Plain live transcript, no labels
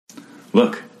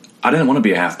Look, I didn't want to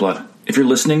be a half-blood. If you're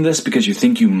listening to this because you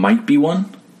think you might be one,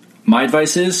 my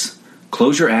advice is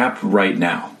close your app right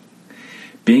now.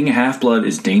 Being a half-blood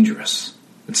is dangerous.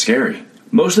 It's scary.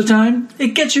 Most of the time,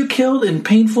 it gets you killed in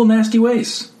painful, nasty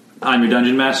ways. I'm your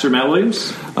Dungeon Master, Matt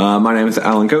Williams. My name is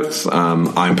Alan Coates.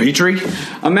 I'm Petrie.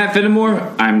 I'm Matt Fenimore.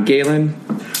 I'm Galen.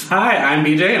 Hi, I'm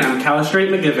BJ, and I'm Calistrate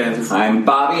McGivens. I'm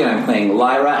Bobby, and I'm playing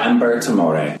Lyra Ember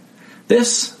Tamore.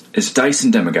 This is Dice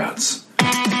and Demigods.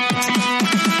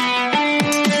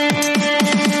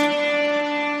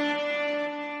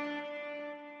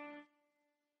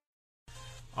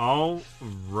 All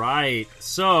right,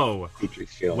 so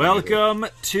welcome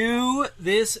to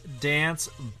this dance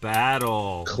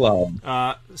battle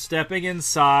club. Stepping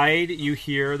inside, you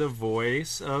hear the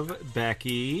voice of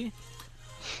Becky.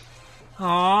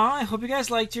 Aw, I hope you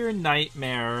guys liked your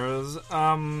nightmares.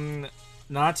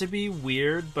 Not to be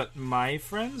weird, but my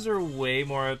friends are way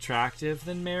more attractive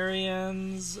than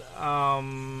Marianne's.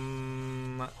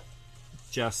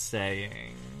 Just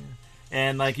saying.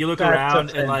 And, like, you look around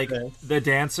and, like, the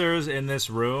dancers in this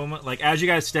room, like, as you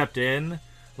guys stepped in,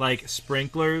 like,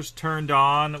 sprinklers turned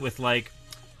on with, like,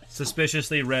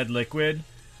 suspiciously red liquid,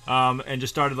 and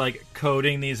just started, like,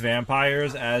 coating these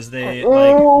vampires as they,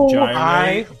 like, gyrate.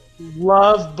 I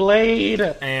love Blade!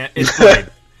 And it's Blade.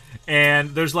 And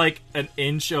there's, like, an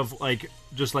inch of, like,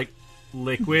 just, like,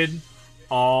 liquid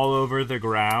all over the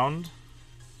ground.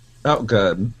 Oh,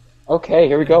 good. Okay,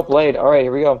 here we go, Blade. Alright,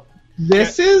 here we go.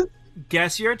 This is...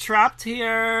 Guess you're trapped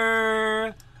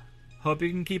here. Hope you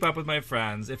can keep up with my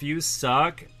friends. If you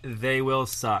suck, they will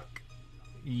suck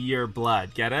your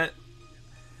blood. Get it?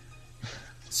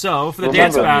 So, for the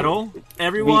dance battle,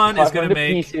 everyone is going to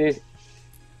make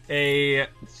a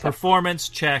performance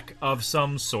check of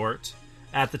some sort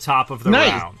at the top of the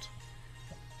round.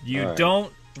 You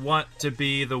don't want to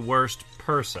be the worst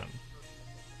person.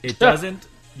 It doesn't...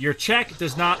 Your check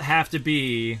does not have to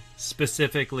be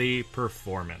specifically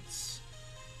performance.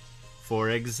 For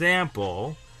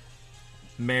example,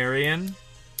 Marion,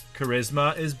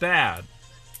 charisma is bad.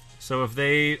 So if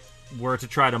they were to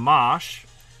try to mosh,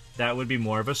 that would be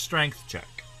more of a strength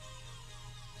check.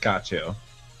 Got you.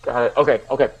 Got it. Okay.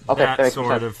 That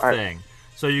sort of thing.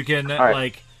 So you can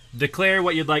like declare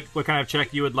what you'd like, what kind of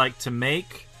check you would like to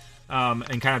make.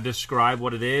 And kind of describe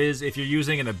what it is. If you're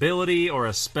using an ability or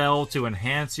a spell to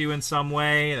enhance you in some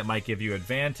way, that might give you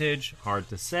advantage. Hard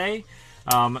to say.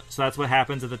 So that's what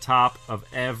happens at the top of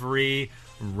every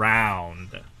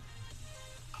round.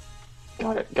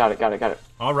 Got it.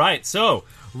 All right, so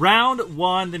round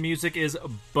one, the music is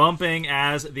bumping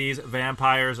as these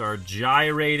vampires are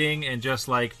gyrating and just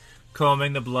like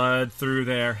combing the blood through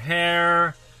their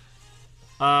hair.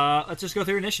 Let's just go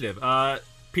through initiative.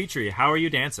 Petrie, how are you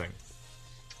dancing?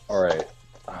 All right.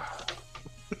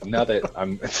 Now that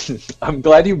I'm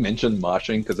glad you mentioned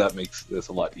moshing because that makes this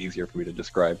a lot easier for me to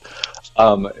describe.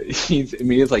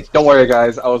 He's like, "Don't worry,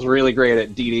 guys. I was really great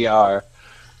at DDR."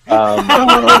 Oh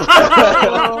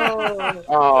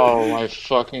my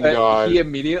fucking god! He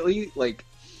immediately like,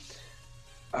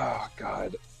 oh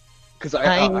god, because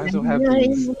I also have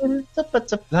these.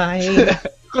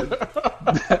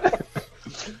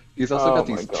 He's also got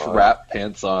these trap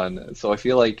pants on, so I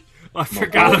feel like I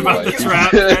forgot about the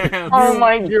trap pants. Oh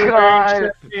my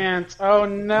god! Pants. Oh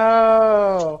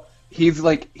no! He's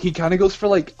like, he kind of goes for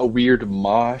like a weird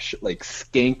mosh, like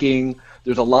skanking.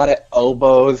 There's a lot of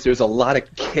elbows. There's a lot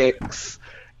of kicks,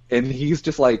 and he's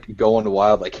just like going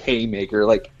wild, like haymaker,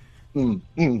 like, come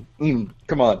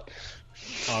on.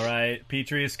 All right,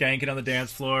 Petrie is skanking on the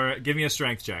dance floor. Give me a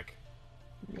strength check.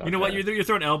 Okay. You know what? You're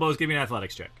throwing elbows. Give me an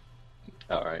athletics check.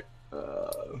 All right.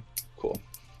 Cool.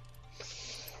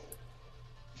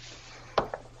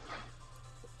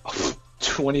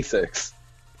 26.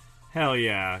 Hell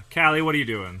yeah. Callie, what are you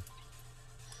doing?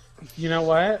 You know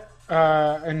what?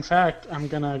 In fact, I'm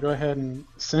gonna go ahead and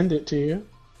send it to you.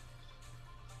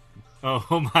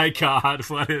 Oh my god,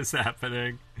 what is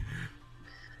happening?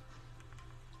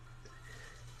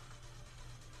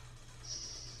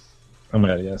 Oh my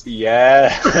god, yes. Yeah.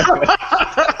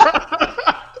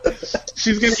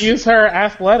 She's gonna use her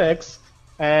athletics,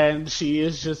 and she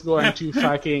is just going to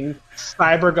fucking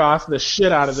cybergoth the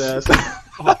shit out of this.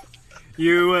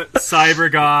 You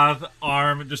cybergoth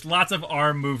arm, just lots of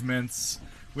arm movements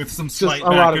with some slight a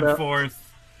back lot of and it.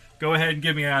 forth. Go ahead and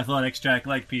give me an athletics check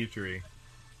like Petrie.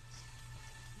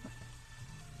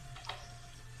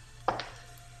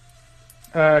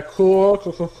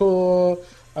 Cool.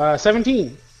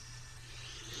 17.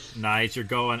 Nice, you're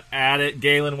going at it.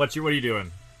 Galen, what are you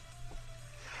doing?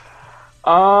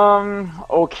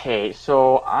 Okay,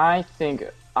 so I think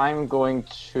I'm going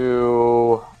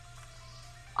to...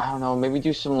 I don't know. Maybe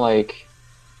do some break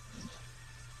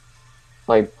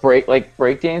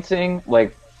dancing,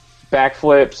 like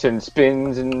backflips and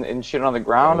spins and shit on the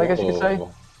ground. I guess you could say.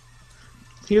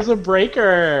 He's a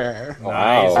breaker.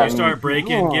 Nice. Wow. You start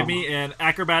breaking. Give me an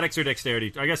acrobatics or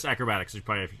dexterity. I guess acrobatics is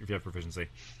probably if you have proficiency.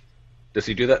 Does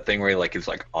he do that thing where he like is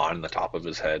like on the top of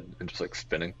his head and just like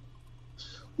spinning?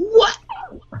 What?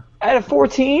 I had a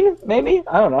 14, maybe.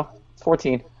 I don't know.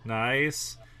 14.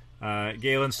 Nice.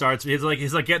 Galen starts. He's like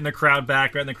getting the crowd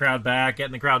back, getting the crowd back.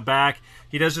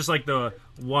 He does just like the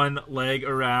one leg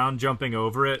around, jumping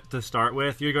over it to start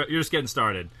with. You're just getting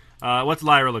started. What's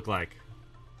Lyra look like?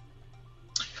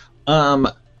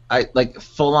 I like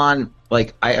full on,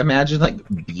 like I imagine like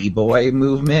b-boy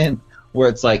movement where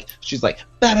it's like she's like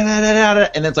da da da da da,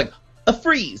 and then it's like a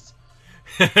freeze,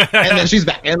 and then she's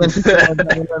back, and then she's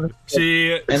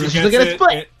like a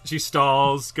split. She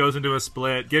stalls, goes into a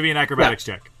split. Give me an acrobatics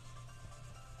check.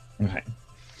 Okay.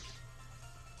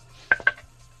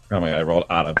 Oh my god, I rolled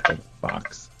out of the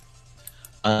box.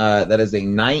 That is a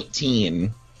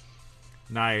 19.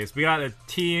 Nice. We got a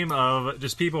team of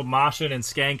just people moshing and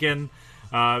skanking.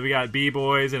 We got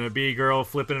B-boys and a B-girl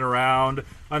flipping it around.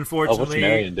 Unfortunately, what's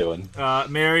Marion doing?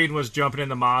 Marion was jumping in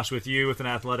the mosh with you with an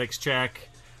athletics check.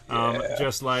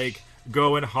 Just like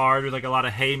going hard with like a lot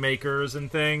of haymakers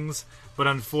and things. But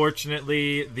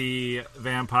unfortunately, the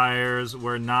vampires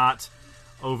were not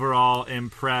overall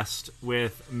impressed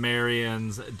with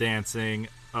Marion's dancing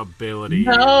abilities.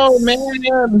 No,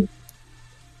 man!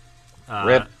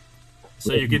 Rip.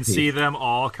 So you can see them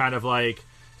all kind of like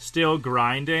still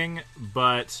grinding,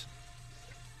 but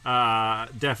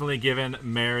definitely giving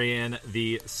Marion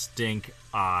the stink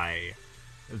eye.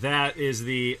 That is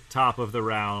the top of the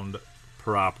round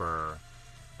proper.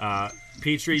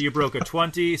 Petrie, you broke a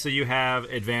 20, so you have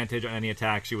advantage on any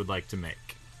attacks you would like to make.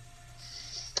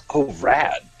 Oh,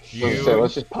 rad.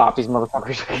 Let's just pop these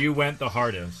motherfuckers. You went the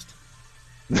hardest.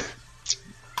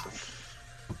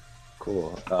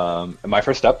 Cool. Am I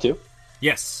first up too?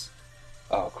 Yes.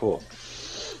 Oh, cool.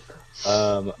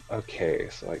 Okay,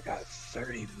 so I got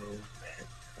 30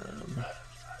 movement.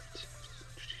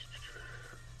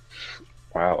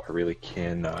 Wow, I really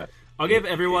cannot. I'll give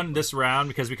everyone this round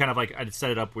because we kind of like I set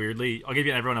it up weirdly. I'll give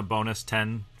you everyone a bonus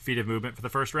 10 feet of movement for the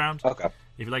first round. Okay.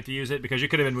 If you'd like to use it, because you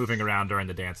could have been moving around during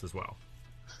the dance as well.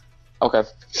 Okay.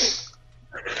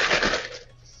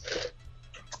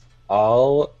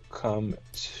 I'll come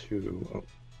to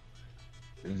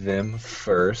them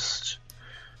first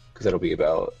because that'll be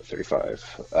about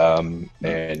 35.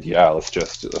 And yeah,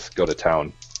 let's go to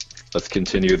town. Let's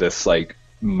continue this like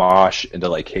mosh into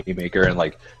like haymaker and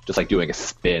like just like doing a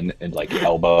spin and like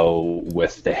elbow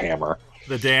with the hammer.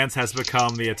 The dance has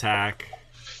become the attack.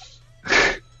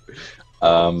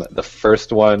 The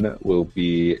first one will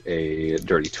be a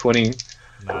dirty 20.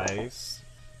 Nice.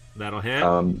 That'll hit.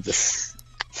 The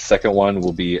second one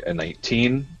will be a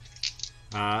 19.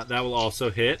 That will also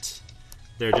hit.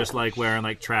 They're just like wearing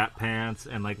like trap pants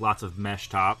and like lots of mesh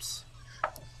tops.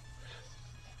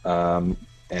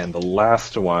 And the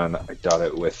last one, I got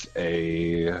it with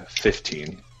a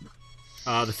 15.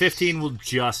 The 15 will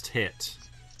just hit.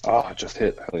 Oh, it just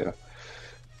hit. Hell yeah.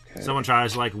 Okay. Someone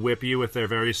tries to like whip you with their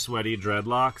very sweaty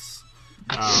dreadlocks,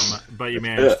 but you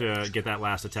manage to get that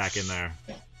last attack in there.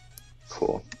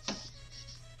 Cool.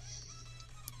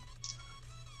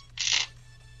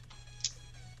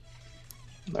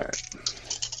 All right.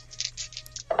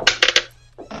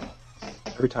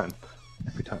 Every time.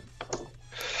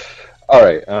 All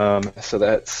right. So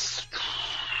that's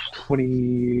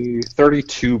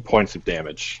 32 points of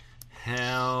damage.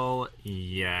 Hell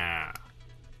yeah.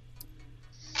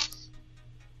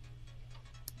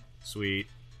 Sweet.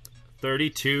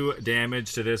 32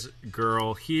 damage to this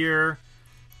girl here.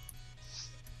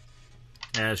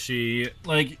 As she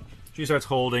starts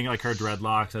holding like her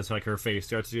dreadlocks as like her face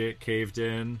starts to get caved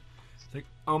in. It's like,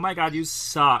 oh my god, you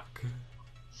suck.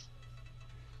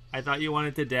 I thought you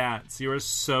wanted to dance. You were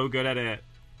so good at it.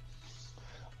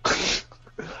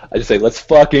 I just say, let's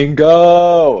fucking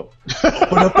go!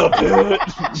 Open up the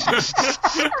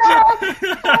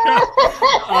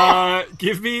pit!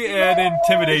 Give me an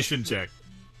intimidation check.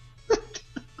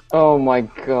 Oh my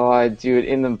god, dude,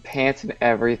 in the pants and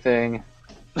everything.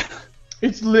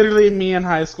 It's literally me in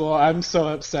high school. I'm so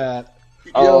upset.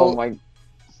 Oh my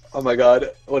god,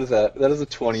 what is that? That is a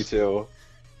 22.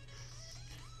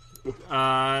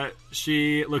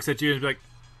 She looks at you and is like,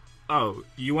 "Oh,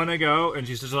 you want to go?" And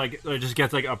she's just like, just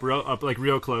gets like up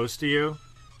real close to you,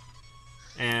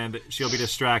 and she'll be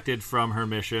distracted from her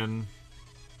mission.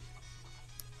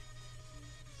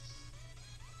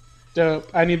 Dope.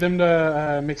 I need them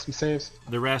to make some saves.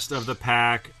 The rest of the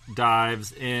pack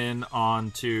dives in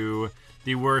onto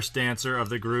the worst dancer of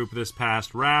the group this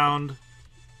past round.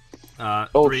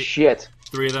 Shit.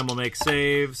 3 of them will make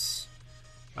saves.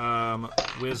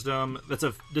 Wisdom.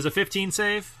 Does a 15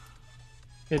 save?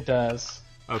 It does.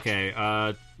 Okay.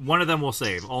 One of them will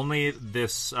save. Only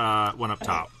this one up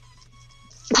top.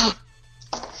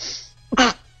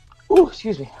 Ooh,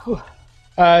 excuse me. Ooh.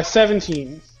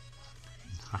 17.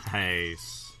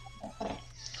 Nice.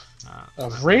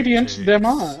 Of radiant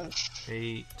damage.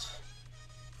 8.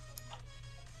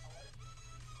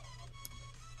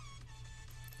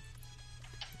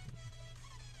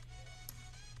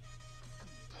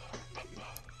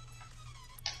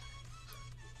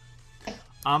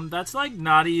 That's like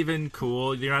not even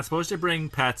cool. You're not supposed to bring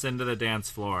pets into the dance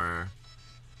floor.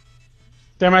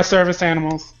 They're my service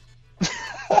animals.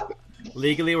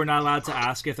 Legally, we're not allowed to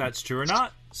ask if that's true or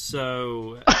not.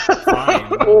 So,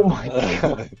 fine. Oh my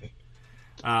god.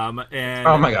 Oh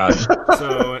my gosh.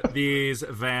 So these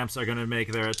vamps are going to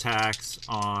make their attacks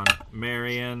on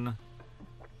Marion.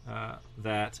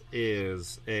 That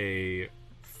is a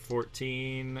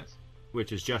 14,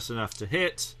 which is just enough to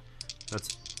hit.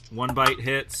 That's 1 bite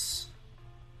hits.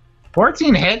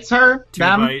 14 hits her? 2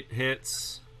 bite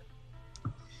hits.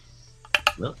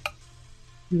 Really?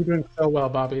 You're doing so well,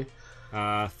 Bobby.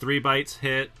 3 bites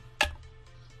hit.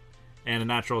 And a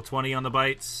natural 20 on the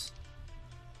bites.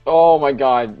 Oh my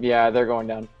god. Yeah, they're going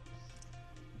down.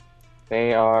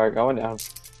 They are going down.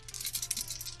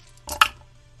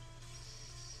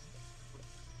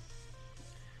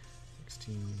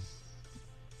 16.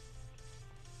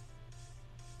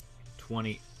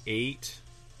 28.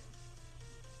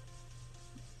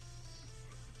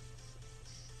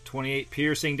 28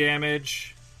 piercing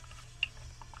damage.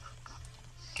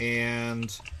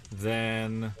 And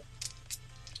then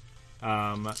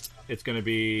it's going to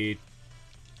be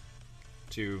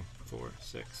 2, 4,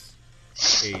 6,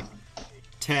 8,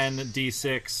 10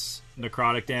 d6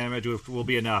 necrotic damage, which will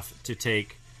be enough to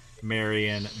take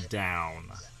Marion down.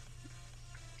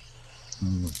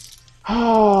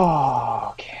 Oh,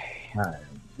 okay. All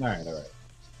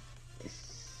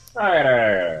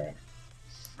right.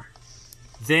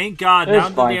 Thank God, It's now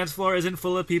the fine. dance floor isn't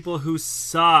full of people who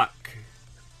suck.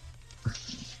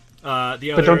 But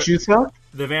don't you suck?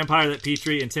 The vampire that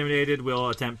Petrie intimidated will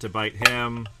attempt to bite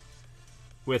him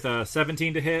with a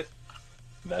 17 to hit.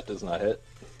 That does not hit.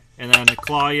 And then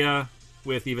Claudia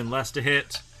with even less to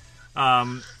hit.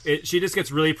 She just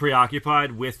gets really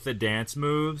preoccupied with the dance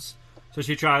moves. So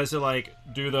she tries to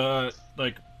do the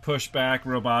push back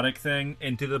robotic thing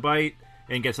into the bite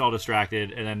and gets all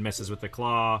distracted and then misses with the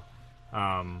claw.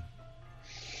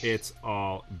 It's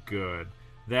all good.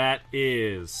 That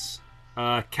is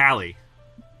Callie.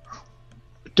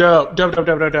 Dope.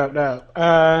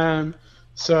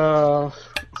 So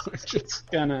we're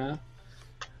just gonna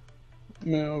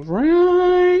move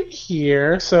right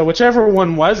here. So whichever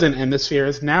one wasn't in the sphere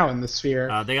is now in the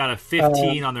sphere. They got a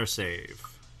 15 on their save.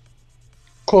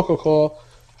 Cool.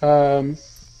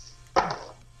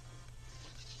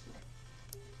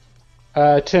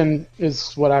 10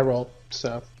 is what I rolled,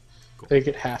 so Cool. they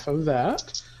get half of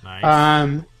that.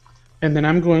 Nice. And then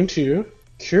I'm going to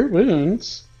cure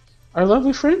wounds. Our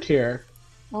lovely friend here.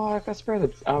 Oh, I got spare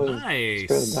the. I was Nice.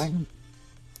 spare the diamond.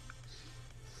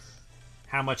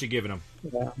 How much you giving him?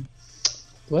 Yeah.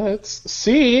 Let's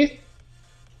see.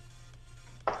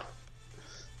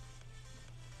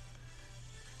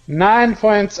 9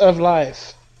 points of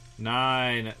life.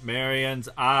 9. Marion's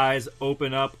eyes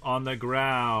open up on the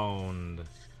ground.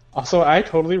 Also, I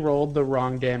totally rolled the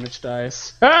wrong damage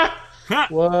dice. Ha! Ha!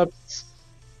 Whoops.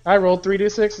 I rolled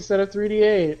 3d6 instead of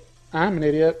 3d8. I'm an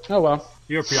idiot. Oh well.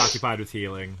 You're preoccupied with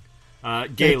healing.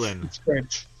 Galen. It's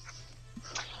strange.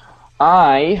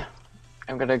 I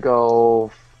am going to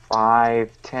go 5,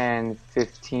 10,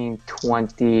 15,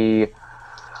 20,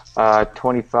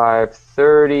 25,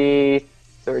 30,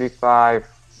 35,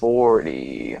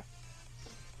 40.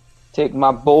 Take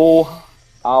my bow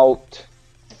out,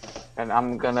 and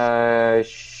I'm going to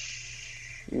shoot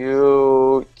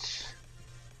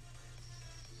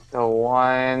the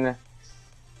one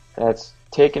that's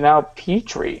taking out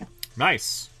Petrie.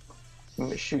 Nice. I'm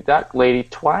going to shoot that lady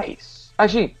twice.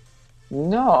 Actually,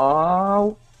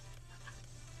 no.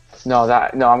 No,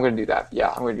 I'm going to do that.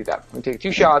 Yeah, I'm going to do that. I'm going to take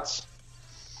 2 shots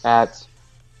at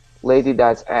lady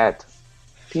that's at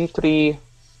P3.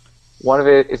 One of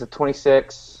it is a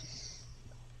 26,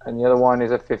 and the other one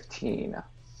is a 15.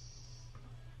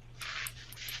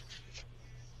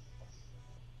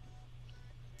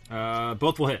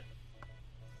 Both will hit.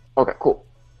 Okay, cool.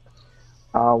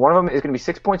 One of them is going to be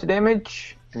 6 points of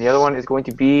damage, And the other one is going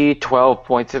to be 12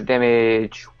 points of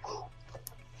damage.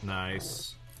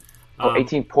 Nice.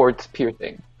 18 points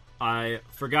piercing. I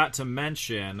forgot to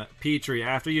mention, Petrie,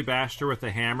 after you bashed her with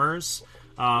the hammers,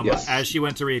 Yes. as she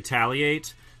went to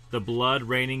retaliate, the blood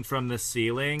raining from the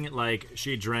ceiling, like,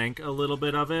 she drank a little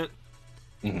bit of it,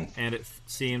 and it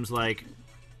seems like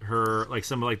her, like,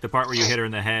 the part where you hit her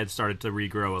in the head started to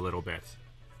regrow a little bit.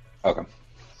 Okay.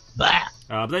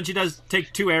 But then she does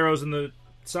take 2 arrows in the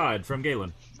side from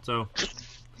Galen. So,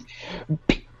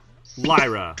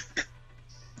 Lyra.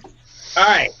 All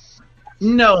right.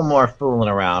 No more fooling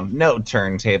around. No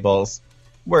turntables.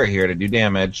 We're here to do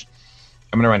damage.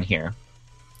 I'm going to run here.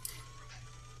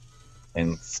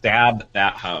 And stab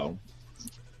that hoe.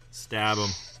 Stab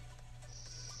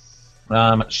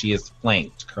him. She is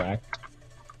flanked, correct?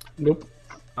 Nope.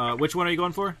 Which one are you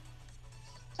going for?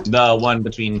 The one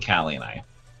between Callie and I.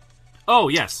 Oh,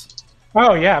 yes.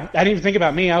 Oh yeah, I didn't even think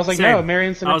about me. I was like, Same. no,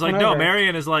 Marion's the I was next like, one no, over.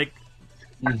 Marion is like...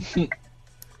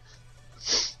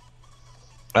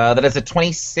 That is a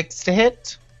 26 to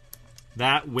hit.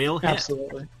 That will hit.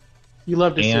 Absolutely. You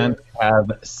love to And see it.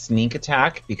 have sneak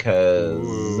attack because...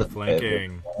 Ooh,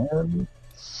 flanking.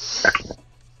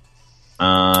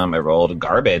 I rolled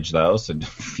garbage, though, so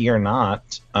fear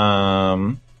not.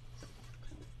 4,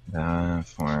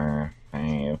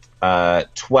 5...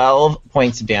 12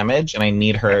 points of damage, and I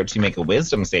need her to make a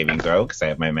wisdom saving throw because I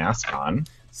have my mask on.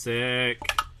 Sick.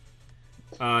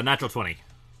 Natural 20.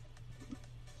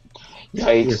 She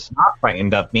Yikes. is not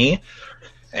frightened of me,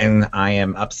 and I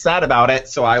am upset about it,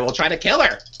 so I will try to kill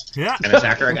her Yeah. and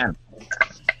attack her again.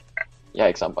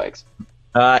 Yikes on bikes.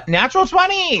 Natural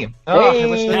 20! Oh, I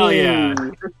wish that Hell yeah.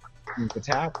 sneak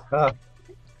attack.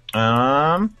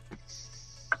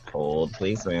 Hold,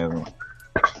 please.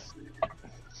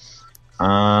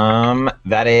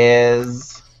 That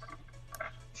is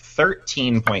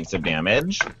 13 points of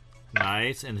damage.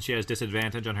 Nice. And she has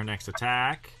disadvantage on her next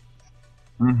attack.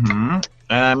 I'm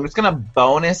just gonna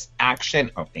bonus action.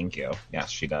 Oh, thank you.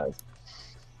 Yes, she does.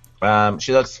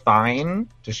 She looks fine.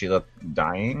 Does she look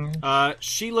dying?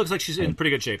 She looks like she's in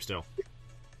pretty good shape still.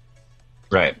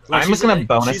 Right. Like, I'm just gonna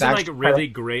bonus she's in action. like really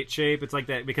great shape. It's like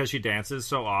that because she dances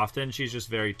so often. She's just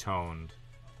very toned.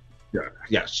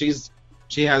 Yeah,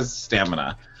 she has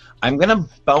stamina. I'm gonna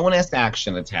bonus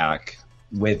action attack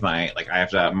with my I have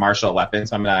to martial weapon,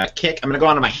 so I'm gonna kick. I'm gonna go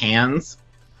onto my hands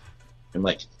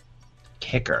and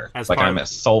kick her As like part I'm of- a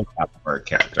Soul Calibur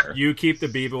character. You keep the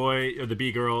B-boy or the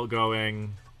B-girl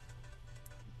going.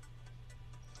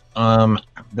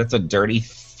 That's a dirty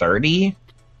 30.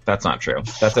 That's not true.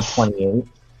 That's a 28.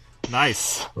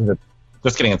 Nice.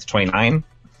 Just kidding. It's 29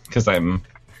 because I'm.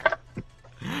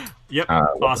 Yep.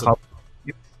 What's it Awesome. called?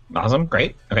 Awesome.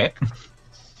 Great. Okay.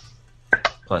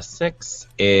 Plus 6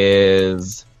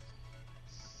 is.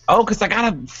 Oh, because I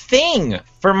got a thing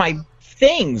for my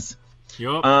things.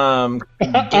 Yup.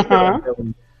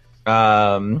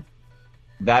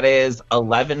 That is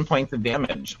 11 points of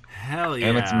damage. Hell yeah.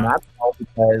 And it's magical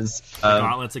because The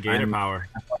gauntlets of Gator power.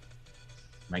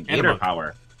 My a Gator monk.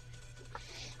 power.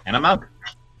 And a monk.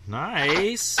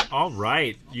 Nice. All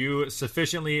right. You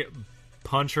sufficiently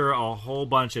punch her a whole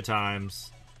bunch of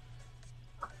times.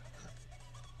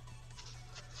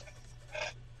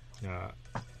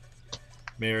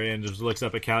 Marion just looks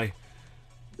up at Callie.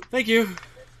 Thank you.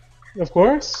 Of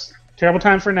course. Terrible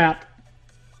time for a nap.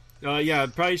 Yeah,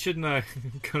 probably shouldn't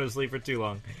go to sleep for too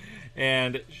long.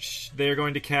 And they're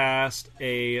going to cast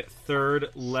a 3rd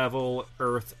level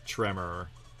Earth Tremor.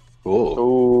 Cool.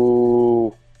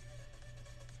 Ooh.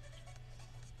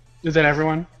 Is that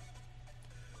everyone?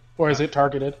 Or is it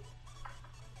targeted?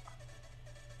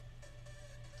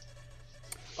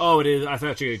 Oh, it is. I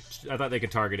thought they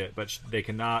could target it, but they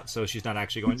cannot. So she's not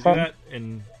actually going to do Okay. that.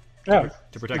 And Oh,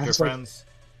 to protect her That's like- friends,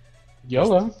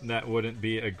 YOLO. that wouldn't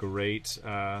be a great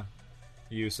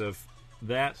use of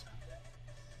that.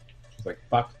 She's like,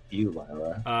 fuck you,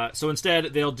 Lyra. So instead,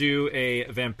 they'll do a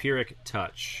vampiric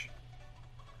touch.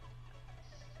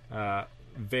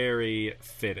 Very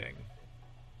fitting.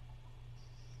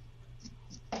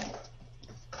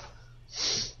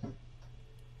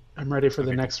 I'm ready for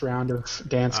the next round of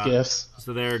dance gifts.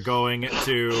 So they're going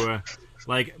to,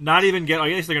 not even get... I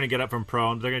guess they're going to get up from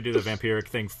prone. They're going to do the vampiric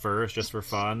thing first, just for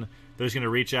fun. They're just going to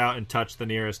reach out and touch the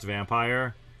nearest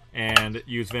vampire and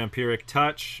use vampiric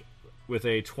touch with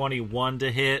a 21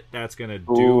 to hit. That's going to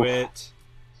do Oof. it.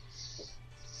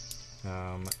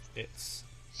 It's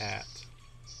at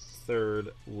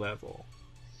 3rd level.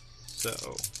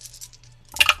 So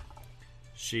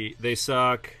they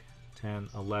suck. 10,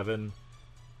 11.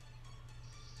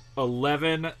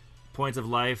 11 points of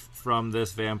life from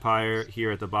this vampire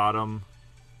here at the bottom.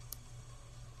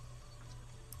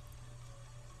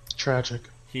 Tragic.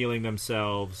 healing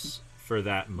themselves for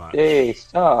that much. They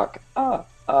suck.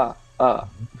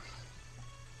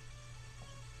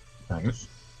 Nice.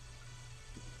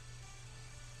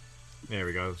 There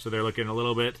we go. So they're looking a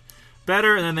little bit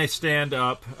better, and then they stand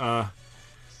up.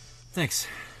 Thanks.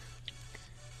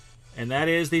 And that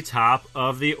is the top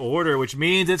of the order, which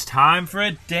means it's time for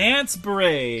a dance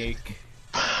break.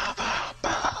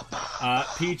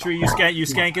 Petrie, you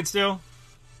skanking still?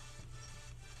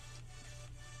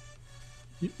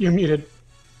 You're muted.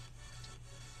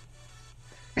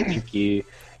 He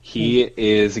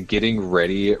is getting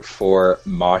ready for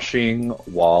moshing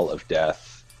Wall of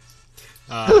Death.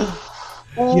 Yes.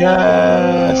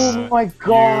 Oh my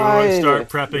god! You start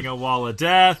prepping a wall of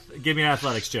death. Give me an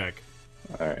athletics check.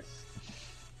 All right.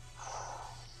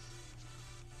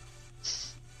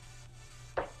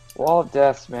 Wall of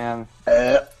Deaths, man.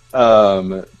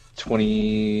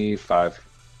 25.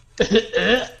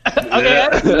 Okay.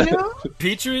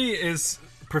 Petrie is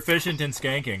proficient in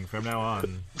skanking from now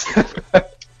on.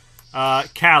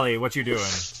 Callie, what you doing?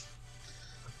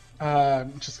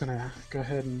 I'm just gonna go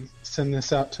ahead and send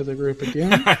this out to the group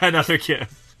again. Another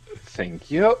gift.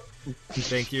 Thank you.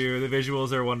 Thank you. The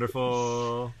visuals are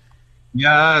wonderful.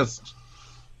 Yes.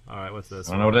 All right, what's this?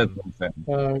 I don't know what it is.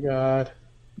 Oh god.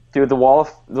 Dude, the wall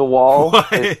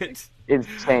What? is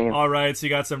insane. All right, so you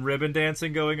got some ribbon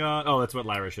dancing going on. Oh, that's what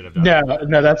Lyra should have done.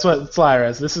 No, that's what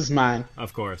Lyra's. This is mine.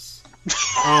 Of course.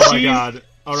 Oh my god.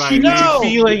 All right. She's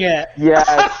feeling it. Yes.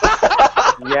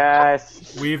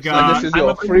 Yes. We've got This is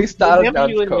your freestyle dance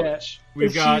feeling coach. we've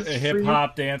If got she's a free- hip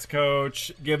hop dance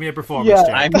coach. Give me a performance Yeah.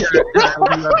 check. I'm here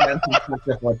to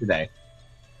do for today.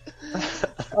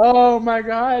 Oh my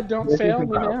god, don't This fail is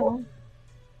me incredible.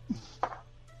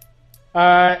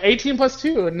 now. 18 plus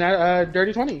 2, and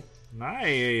dirty 20.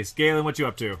 Nice. Galen, what you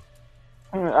up to?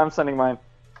 I'm sending mine.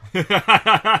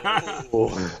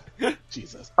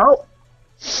 Jesus. Oh,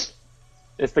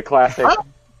 It's the classic.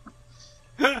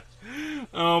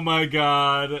 Oh my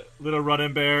god. Little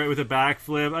running bear with a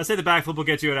backflip. I say the backflip will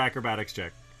get you an acrobatics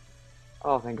check.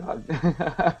 Oh, thank God.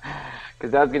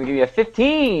 Because that's going to give you a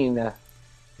 15. Yeah,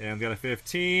 I've got a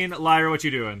 15. Lyra, what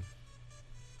you doing?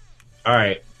 all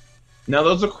right. Now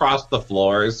those across the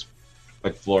floors,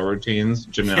 like floor routines,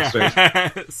 gymnastics.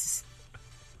 Yes.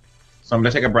 So I'm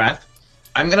gonna take a breath.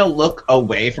 I'm gonna look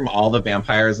away from all the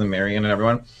vampires and Marion and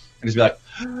everyone, and just be like,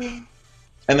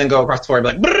 and then go across the floor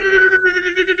and be like,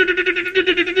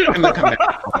 and then come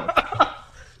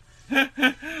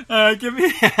back. Give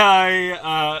me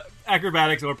a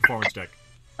acrobatics or performance check.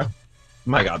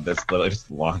 My God, this literally just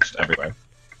launched everywhere.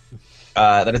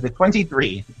 That is a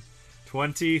 23.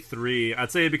 23.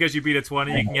 I'd say because you beat a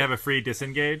 20, you can have a free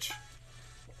disengage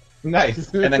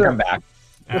Nice, and then come back.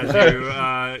 as you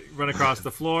run across the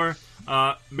floor.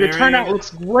 Your turnout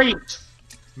looks great.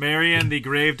 Marion, the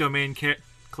Grave Domain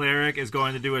Cleric, is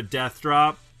going to do a death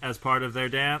drop as part of their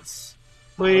dance.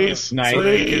 Please. Nice. So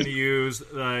they Please. can use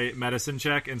the medicine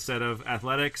check instead of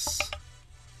athletics.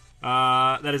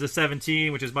 That is a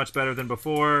 17, which is much better than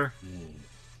before.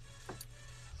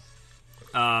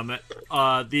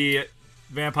 The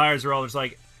vampires are all just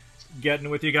like getting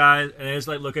with you guys, and they just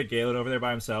like look at Galen over there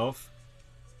by himself.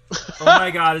 Oh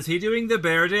my god, is he doing the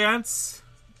bear dance?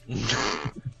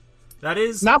 That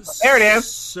is Not the bear dance.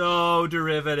 so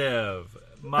derivative.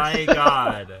 My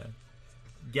god.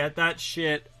 Get that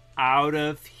shit out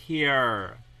of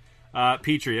here.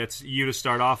 Petrie, that's you to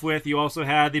start off with. You also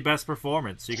had the best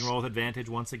performance, so you can roll with advantage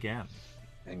once again.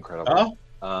 Incredible.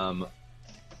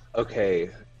 Okay.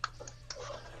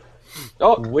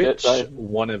 Oh, Which sorry.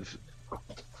 one of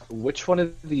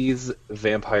these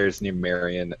vampires named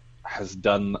Marion has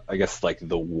done, I guess, like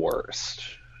the worst?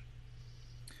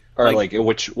 Or like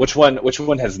which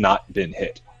one has not been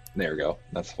hit? There we go.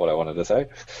 That's what I wanted to say.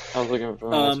 I was looking for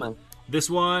this one. This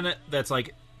one that's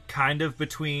like kind of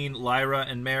between Lyra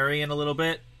and Marion a little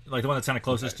bit, like the one that's kind of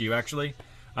closest to you actually.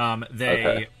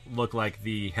 They look like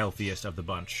the healthiest of the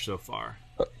bunch so far.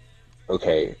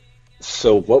 Okay.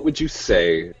 So what would you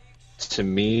say to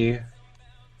me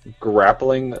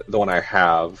grappling the one I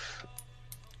have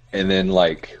and then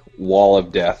like Wall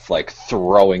of Death, like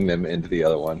throwing them into the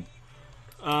other one?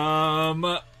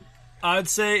 I'd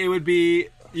say it would be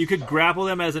you could grapple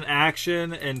them as an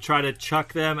action and try to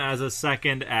chuck them as a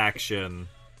second action.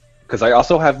 Because I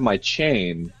also have my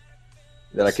chain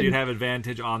that I So can. you'd have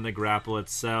advantage on the grapple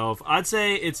itself. I'd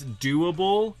say it's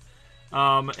doable.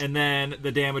 And then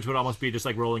the damage would almost be just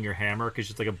like rolling your hammer because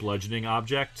it's like a bludgeoning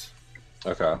object.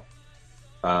 Okay.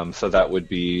 So that would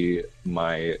be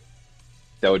my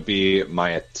That would be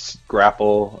my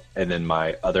grapple, and then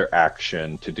my other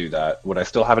action to do that. Would I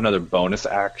still have another bonus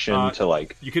action to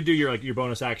like? You could do your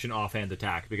bonus action offhand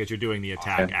attack because you're doing the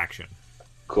attack action.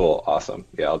 Cool, awesome.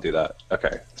 Yeah, I'll do that.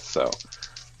 Okay, so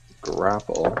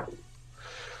grapple.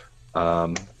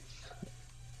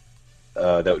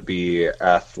 That would be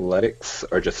athletics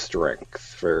or just strength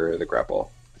for the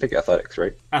grapple. I think athletics,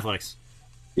 right? Athletics.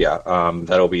 Yeah.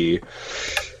 That'll be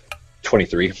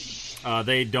 23.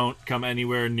 They don't come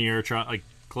anywhere near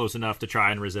close enough to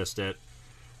try and resist it.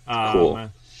 Cool.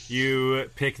 You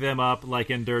pick them up like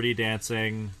in Dirty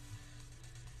Dancing,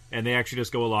 and they actually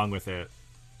just go along with it.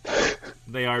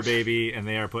 They are baby, and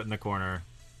they are put in the corner.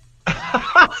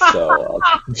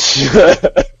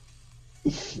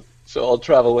 So I'll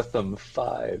travel with them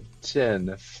 5,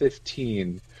 10,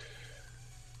 15.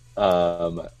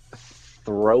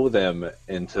 Throw them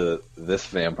into this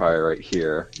vampire right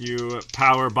here. You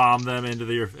power bomb them into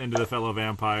the fellow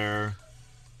vampire.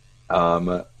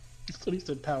 That's what he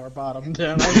said. Power bottom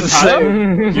down.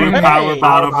 You power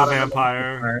bottom the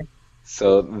vampire.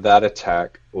 So that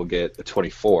attack will get a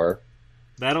 24.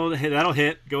 That'll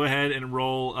hit. Go ahead and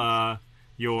roll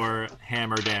your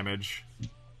hammer damage.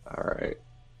 All right.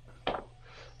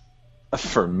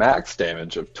 For max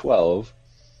damage of 12.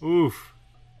 Oof.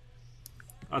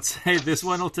 I'd say this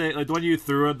one will take, the one you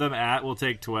threw them at will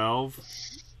take 12.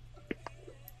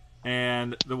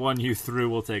 And the one you threw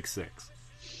will take 6.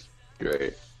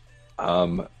 Great.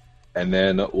 And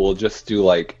then we'll just do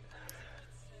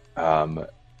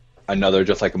another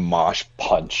just mosh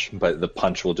punch, but the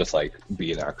punch will just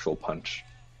be an actual punch.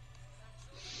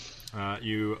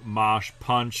 You mosh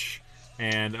punch,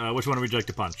 and which one would you like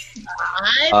to punch?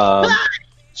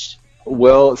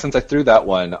 Well, since I threw that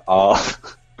one, I'll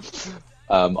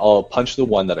punch the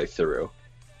one that I threw.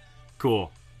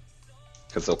 Cool.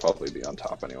 Because they'll probably be on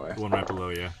top anyway. The one right below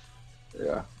you.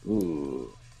 Yeah.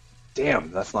 Ooh.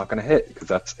 Damn, that's not going to hit, because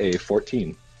that's a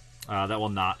 14. That will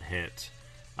not hit.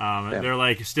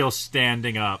 They're still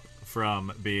standing up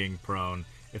from being prone.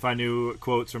 If I knew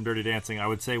quotes from Dirty Dancing, I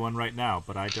would say one right now,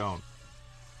 but I don't.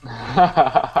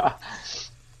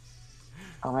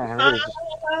 Oh man, I really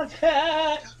I've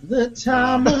had the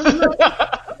time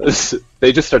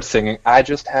They just start singing, I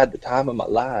just had the time of my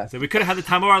life. So we could have had the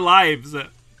time of our lives.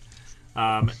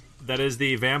 That is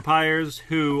the vampires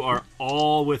who are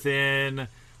all within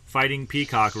fighting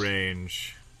peacock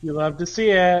range. You love to see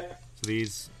it.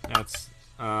 So that's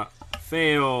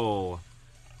fail,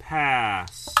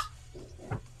 pass,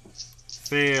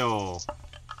 fail,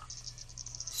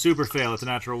 super fail, it's a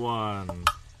natural 1.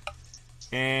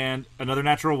 And another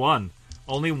natural 1.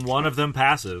 Only one of them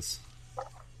passes.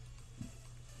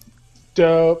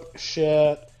 Dope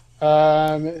shit.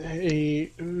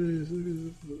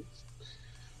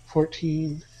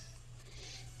 14.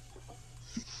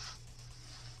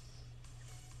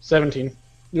 17.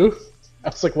 Ooh. I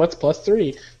was like, what's plus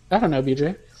 3? I don't know,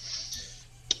 BJ.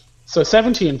 So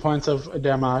 17 points of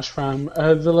damage from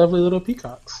the lovely little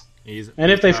peacocks.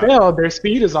 And if they fail, their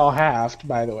speed is all halved,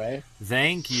 by the way.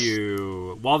 Thank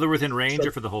you. While they're within range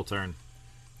or for the whole turn?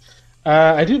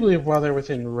 I do believe while they're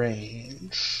within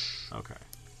range. Okay.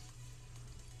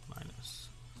 Minus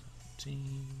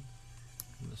 17.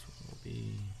 And this one will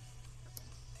be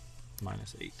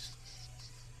minus 8.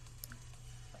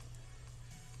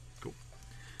 Cool.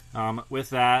 With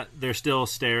that, they're still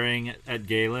staring at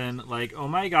Galen like, oh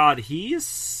my god, he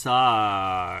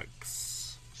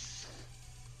sucks.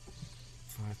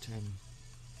 5,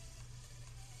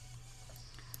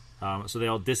 10. So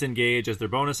they'll disengage as their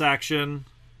bonus action.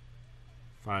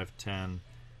 5, 10,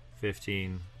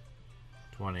 15,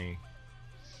 20.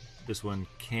 This one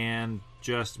can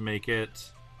just make it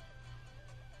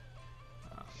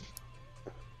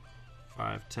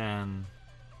 5, 10,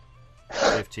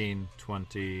 15,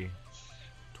 20,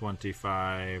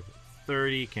 25,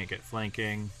 30. Can't get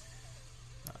flanking.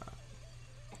 So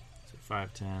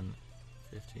 5, 10,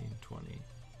 15, 20,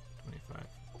 25,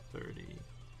 30.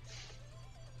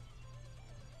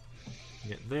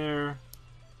 Get there.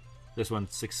 This one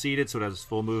succeeded, so it has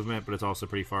full movement, but it's also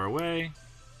pretty far away.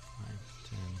 5,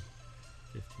 10,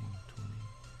 15, 20,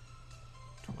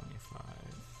 25.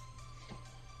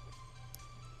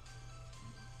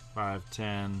 5,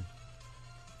 10,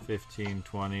 15,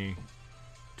 20,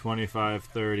 25,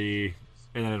 30,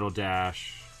 and then it'll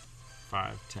dash.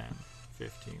 5, 10,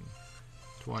 15,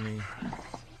 20.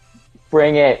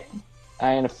 Bring it.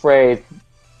 I ain't afraid.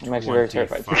 I'm actually very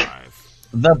terrified.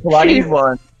 The bloody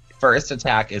one first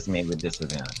attack is made with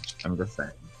disadvantage. I'm just saying.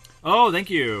 Oh,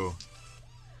 thank you.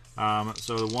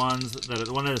 So the one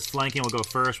that is flanking will go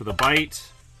first with a bite.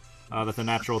 That's a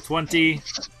natural 20.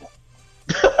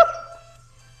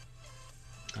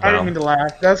 I didn't mean to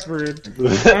laugh. That's rude.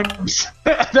 I'm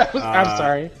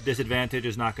sorry. Disadvantage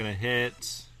is not going to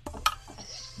hit.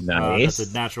 Nice.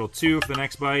 That's a natural 2 for the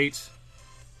next bite,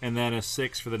 and then a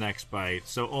 6 for the next bite.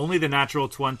 So only the natural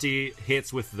 20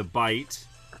 hits with the bite.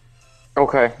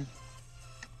 Okay.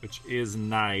 Which is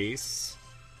nice.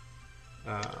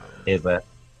 Is it?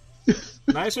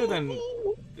 Nicer than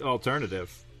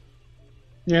alternative.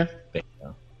 Yeah.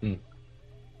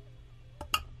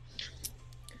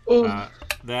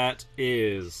 That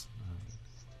is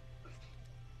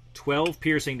 12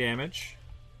 piercing damage.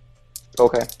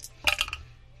 Okay.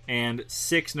 And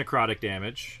 6 necrotic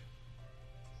damage.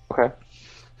 Okay.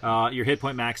 Your hit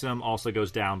point maximum also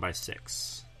goes down by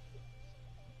 6.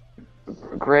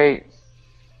 Great.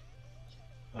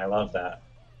 I love that.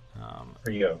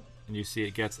 For you. And you see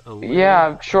it gets a little...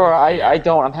 Yeah, sure. I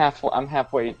don't. I'm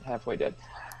halfway dead.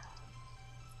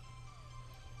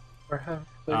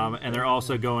 And they're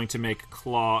also going to make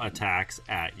claw attacks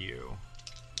at you.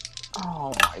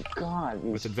 Oh my god.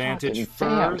 With advantage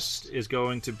first is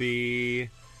going to be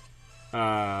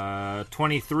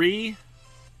 23.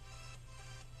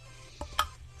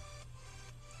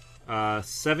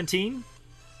 17.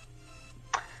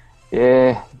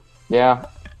 Yeah.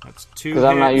 That's 2 because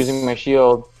I'm not using my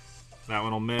shield. That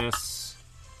one will miss.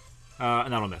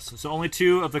 And that'll miss. So only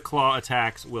 2 of the claw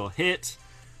attacks will hit.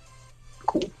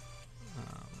 Cool.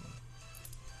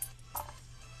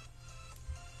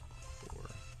 4,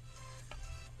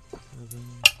 7,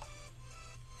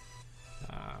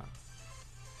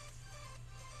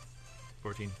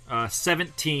 14.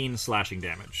 17 slashing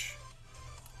damage.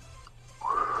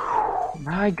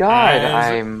 My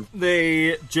god,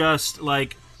 They just,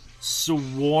 like,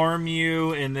 swarm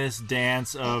you in this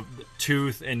dance of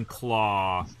tooth and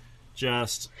claw.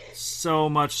 Just so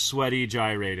much sweaty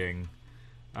gyrating.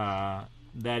 That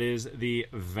is the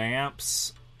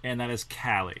Vamps, and that is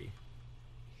Callie.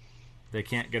 They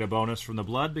can't get a bonus from the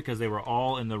blood because they were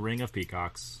all in the Ring of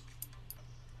Peacocks.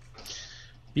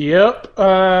 Yep.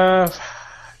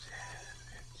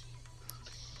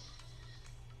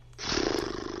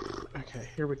 Okay,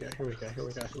 here we go.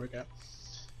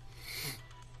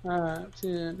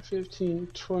 10, 15,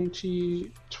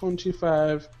 20,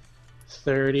 25,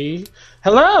 30.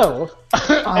 Hello!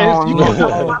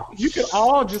 You could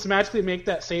all just magically make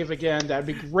that save again. That'd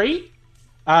be great.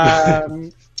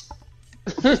 Oh,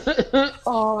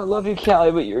 I love you,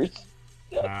 Callie, but you're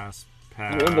Pass.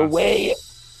 You're in the way.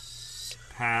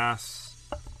 Pass.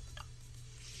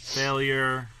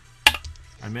 Failure.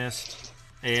 I missed.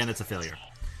 And it's a failure.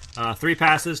 3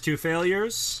 passes, 2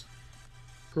 failures.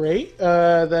 Great.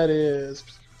 That is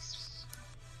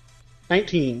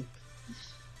 19.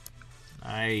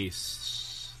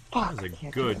 Nice. That was a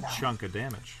good chunk of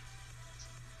damage.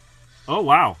 Oh,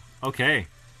 wow. Okay.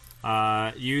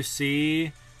 You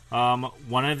see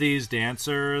one of these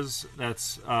dancers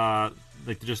that's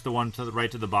like just the one to the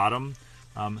right to the bottom.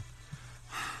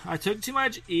 I took too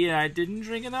much E and I didn't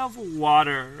drink enough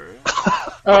water.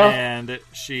 And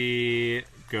she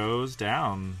goes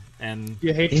down. And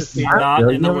you hate to see not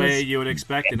in the way you would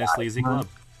expect in a sleazy club.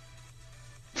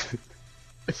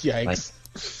 Yikes.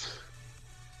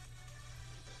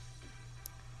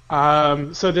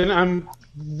 So then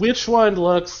which one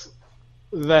looks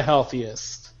the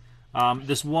healthiest?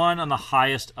 This one on the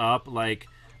highest up, like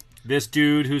this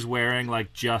dude who's wearing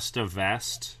like just a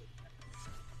vest.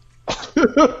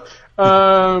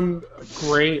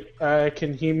 Great.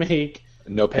 Can he make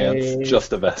no pants,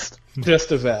 just a vest?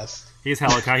 Just a vest. He's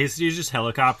just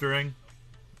helicoptering.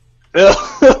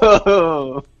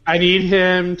 I need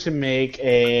him to make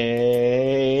a.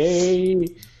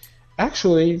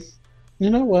 Actually,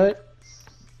 you know what?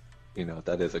 You know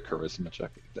that is a charisma check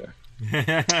there.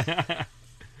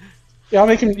 I'll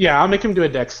make him do a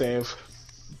dex save.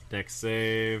 Dex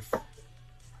save.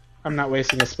 I'm not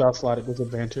wasting a spell slot at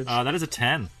disadvantage. That is a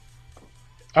 10.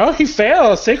 Oh, he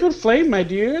fails! Sacred Flame, my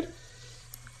dude!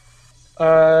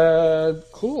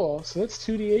 Cool. So that's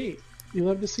 2d8. You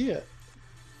love to see it.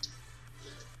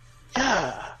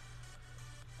 Yeah!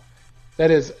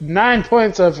 That is 9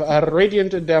 points of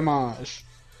radiant damage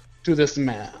to this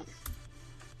man.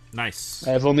 Nice.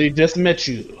 I've only just met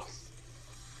you.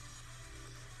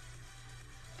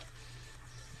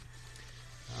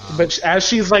 But as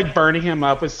she's like burning him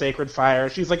up with sacred fire,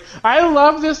 she's like, I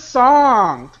love this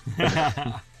song!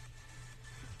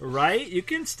 Right? You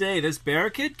can stay. This bear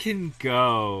kid can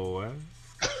go.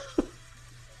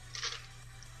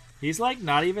 He's like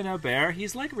not even a bear.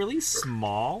 He's like really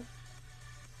small.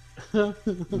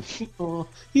 Oh,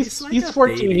 he's like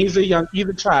 14. baby. He's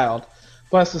a child.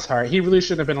 Bless his heart. He really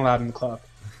shouldn't have been allowed in the club.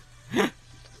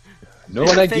 No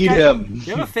one ID'd him.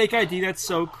 You have a fake ID. That's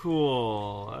so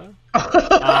cool.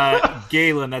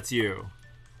 Galen, that's you.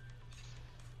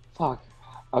 Fuck.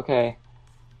 Okay.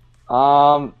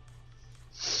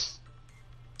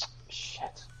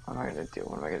 Shit. What am I gonna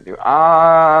do?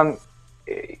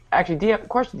 Actually, DM.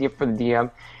 Question for the DM.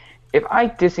 If I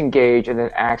disengage and then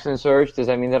action surge, does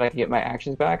that mean that I can get my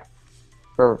actions back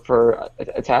for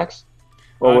attacks,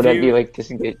 or would that be like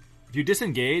disengage? If you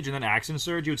disengage and then action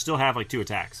surge, you would still have like 2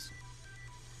 attacks.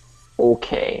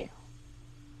 Okay.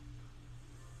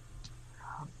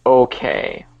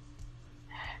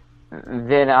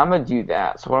 Then I'm going to do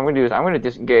that. So what I'm going to do is I'm going to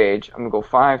disengage. I'm going to go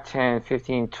 5, 10,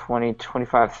 15, 20,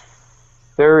 25,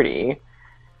 30.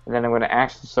 And then I'm going to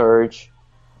action surge.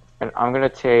 And I'm going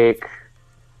to take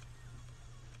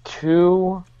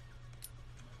 2.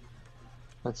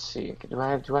 Let's see. Do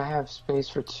I have space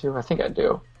for 2? I think I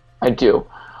do. I do.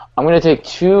 I'm going to take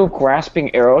 2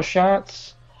 grasping arrow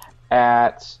shots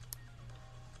at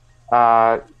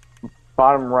bottom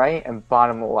right and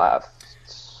bottom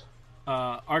left.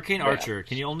 Arcane Archer,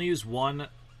 can you only use 1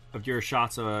 of your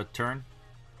shots a turn?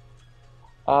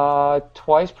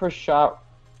 Twice per shot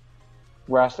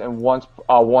rest and once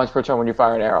per turn when you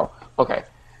fire an arrow. Okay,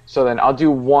 so then I'll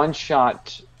do 1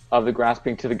 shot of the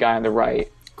grasping to the guy on the right.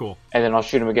 Cool. And then I'll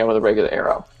shoot him again with a regular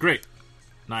arrow. Great.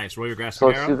 Nice. Roll your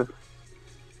grasping arrow.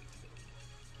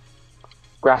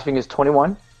 Grasping is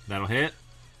 21. That'll hit.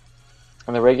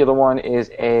 And the regular one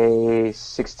is a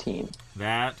 16.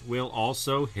 That will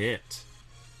also hit.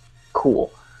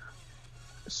 Cool.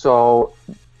 So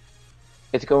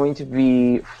it's going to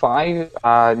be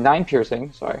 9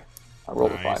 piercing. Sorry, I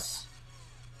rolled a 5. It's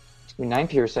going to be 9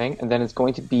 piercing, and then it's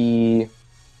going to be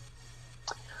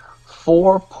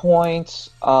 4 points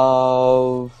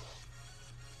of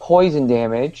poison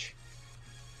damage,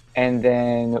 and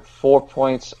then 4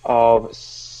 points of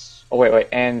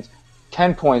and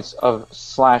 10 points of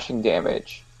slashing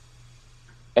damage,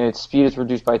 and its speed is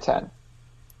reduced by 10.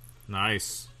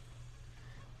 Nice.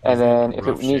 And then if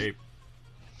it needs,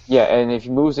 and if he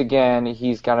moves again,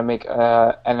 he's got to make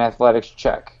an athletics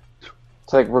check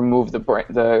to like remove the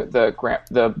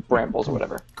brambles or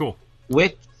whatever. Cool.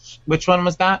 Which one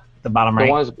was that? The bottom right.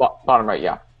 The one is bottom right.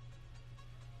 Yeah.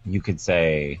 You could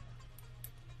say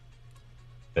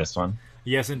this one.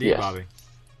 Yes, indeed, Bobby.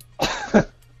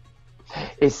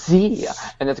 See,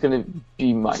 and that's going to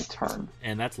be my turn.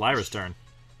 And that's Lyra's turn.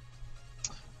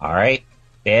 All right,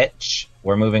 bitch.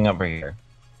 We're moving over here.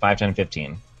 5, 10,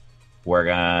 15. We're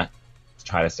going to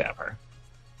try to stab her.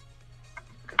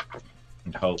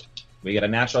 And hope we get a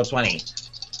natural 20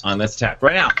 on this attack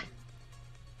right now.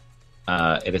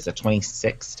 It is a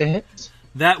 26 to hit.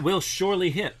 That will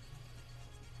surely hit.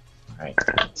 All right.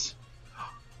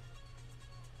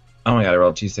 Oh my god, I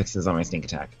rolled 2 6s on my sneak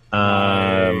attack.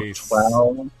 Nice.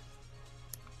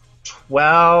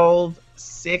 12,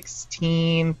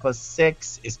 16 plus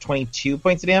 6 is 22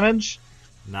 points of damage.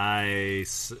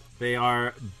 Nice. They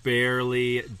are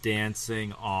barely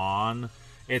dancing on.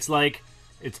 It's like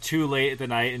it's too late at the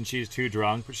night and she's too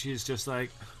drunk, but she's just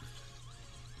like...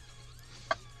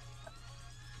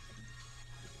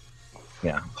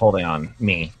 Yeah, holding on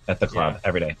me at the club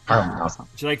every day. Awesome.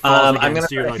 She like falls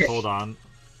against you, like hold on.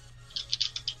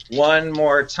 One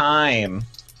more time.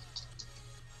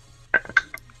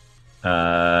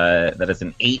 That is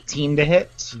an 18 to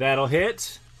hit. That'll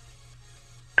hit.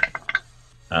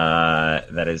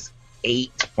 That is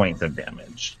 8 points of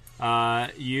damage.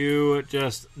 You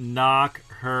just knock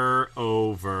her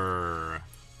over.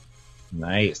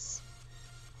 Nice.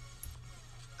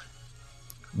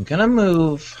 I'm gonna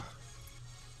move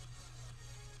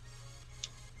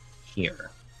here.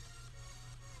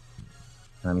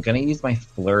 I'm going to use my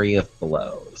flurry of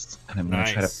blows, and I'm going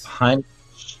to try to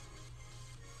punch.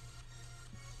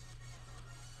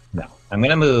 No, I'm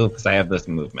going to move because I have this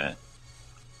movement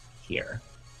here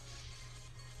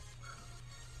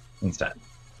instead.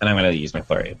 And I'm going to use my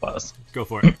flurry of blows. Go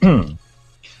for it. All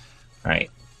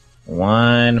right.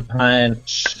 1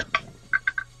 punch.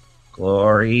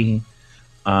 Glory.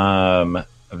 That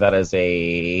is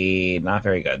a... not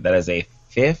very good. That is a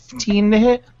 15 to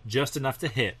hit. Just enough to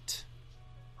hit.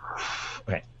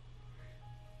 Okay.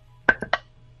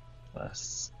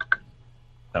 Plus...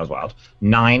 that was wild.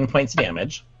 9 points of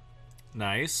damage.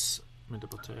 Nice. Let me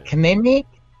double check. Can they make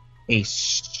a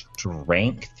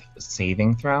strength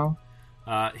saving throw?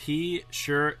 He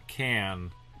sure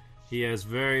can. He has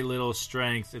very little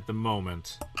strength at the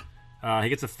moment. He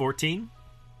gets a 14.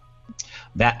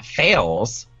 That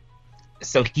fails.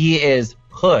 So he is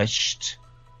pushed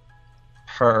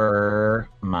he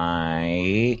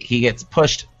gets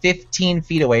pushed 15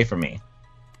 feet away from me.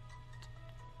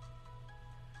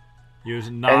 You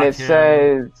just knock and it him.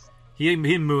 says he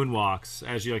moonwalks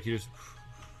as you just.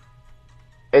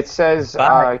 it says here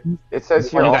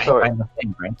also.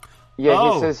 Thing, right? Yeah,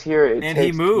 Oh, he says here it and he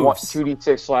takes moves.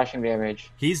 2d6 slashing damage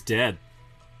He's dead.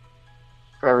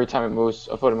 for every time it moves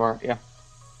a foot or more. Yeah.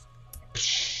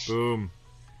 Boom.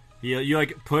 You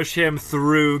like push him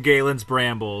through Galen's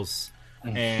brambles,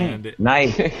 and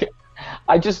Nice.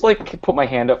 I just like put my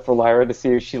hand up for Lyra to see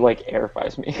if she like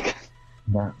airifies me.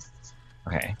 Yes.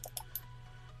 Okay.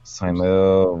 So I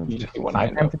move You just do one 5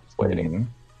 hand times up, 15.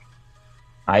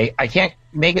 I can't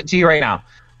make it to you right now.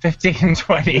 15,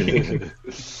 20,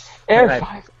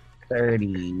 Airify.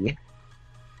 30.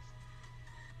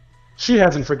 She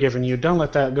hasn't forgiven you. Don't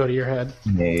let that go to your head.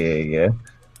 Yeah.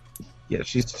 Yeah,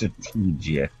 she's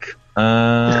strategic.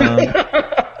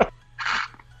 I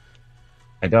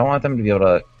don't want them to be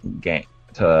able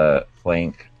to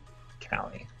flank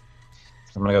Callie.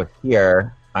 So I'm gonna go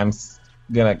here. I'm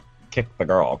gonna kick the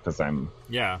girl because I'm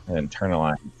yeah. an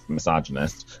internalized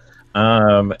misogynist,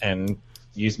 and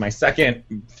use my second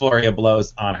flurry of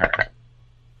blows on her.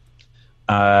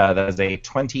 That is a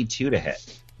 22 to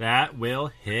hit. That will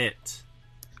hit.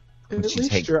 At She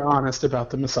least take- you're honest about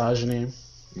the misogyny.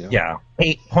 Yeah,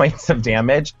 8 points of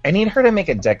damage. I need her to make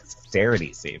a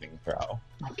dexterity saving throw. Oh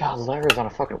my God, Lyra's on a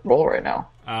fucking roll right now.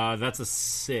 That's a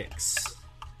 6.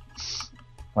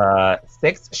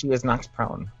 6. She is knocked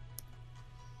prone.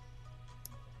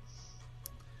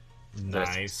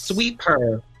 Nice. Sweep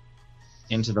her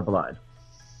into the blood.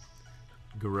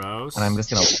 Gross. And I'm just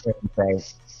gonna look at her and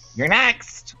say, "You're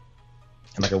next!"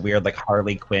 And like a weird, like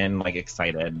Harley Quinn, like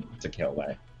excited to kill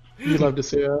way. You love to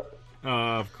see it.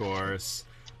 Of course.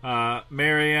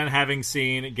 Marianne, having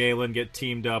seen Galen get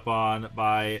teamed up on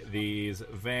by these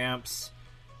vamps,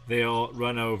 they'll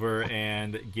run over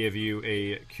and give you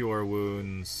a Cure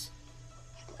Wounds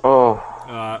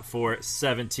for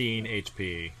 17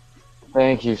 HP.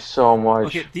 Thank you so much.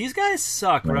 Okay, these guys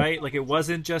suck, right? Like, it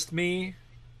wasn't just me?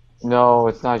 No,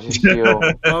 it's not just you.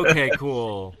 Okay,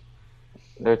 cool.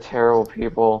 They're terrible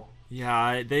people.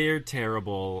 Yeah, they are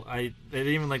terrible. They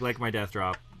didn't even like my death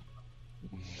drop.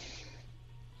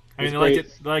 I mean, they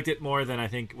liked it more than I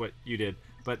think what you did,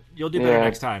 but you'll do better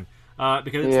next time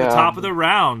because it's the top of the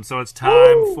round, so it's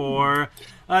time for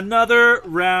another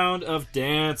round of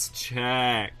dance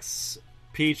checks.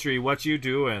 Petrie, what you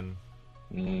doing?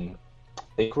 I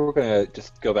think we're gonna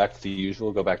just go back to the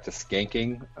usual. Go back to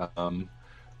skanking. I'm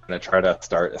gonna try to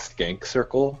start a skank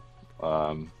circle.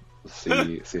 See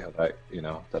how that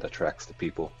that attracts the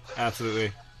people.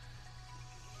 Absolutely.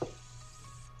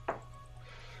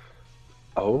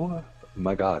 Oh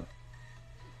my God,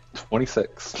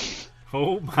 26.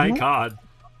 Oh my God.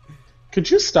 Could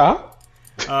you stop?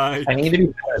 I need to be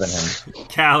better than him.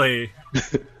 Callie.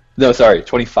 No, sorry,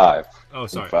 25. Oh,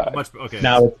 sorry. 25. Okay.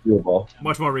 Now it's doable.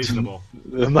 Much more reasonable.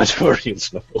 Much more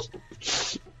reasonable.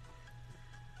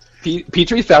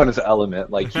 Petrie found his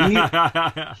element. Like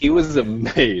he was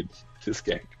made to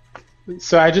skank.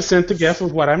 So I just sent the gif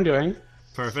of what I'm doing.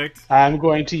 Perfect. I'm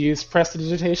going to use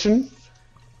prestidigitation.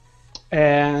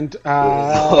 And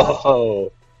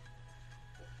Oh.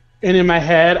 and in my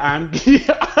head,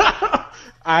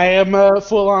 I am a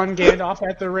full-on Gandalf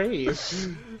at the rave,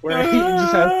 where he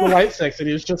just has the light sticks and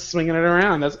he's just swinging it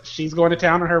around. She's going to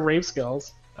town on her rave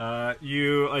skills.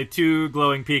 You 2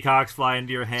 glowing peacocks fly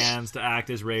into your hands to act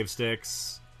as rave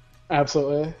sticks.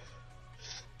 Absolutely.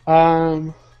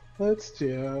 Let's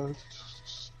do.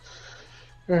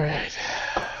 All right.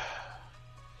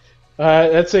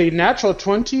 That's a natural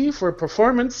 20 for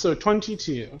performance, so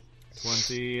 22.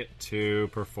 22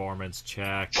 performance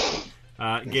check.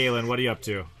 Galen, what are you up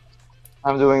to?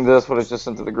 I'm doing this, what I just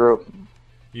sent to the group.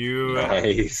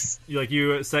 Nice.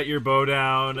 You set your bow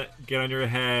down, get on your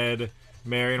head.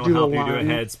 Marion will Do help a you do a line.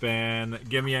 headspan.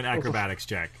 Give me an acrobatics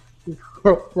check.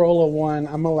 Roll a 1.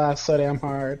 I'm gonna laugh so damn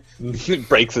hard.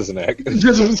 Breaks his neck.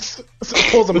 Just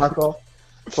pulls a muscle.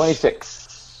 26.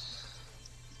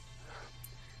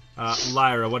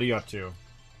 Lyra, what are you up to?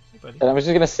 And I'm just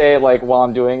gonna say, like, while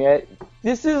I'm doing it,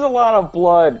 this is a lot of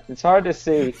blood. It's hard to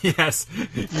see. Yes,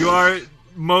 you are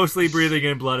mostly breathing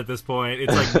in blood at this point.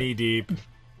 It's like knee deep.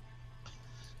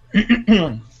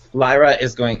 Lyra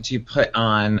is going to put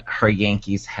on her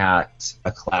Yankees hat,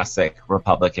 a classic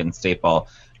Republican staple,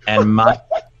 and much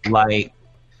like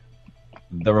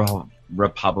the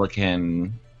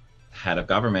Republican head of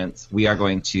governments, we are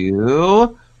going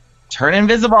to turn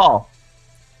invisible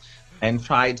and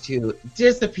try to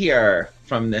disappear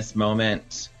from this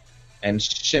moment and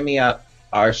shimmy up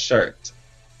our shirt.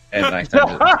 And I said,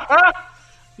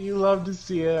 You love to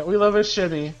see it. We love a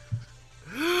shimmy.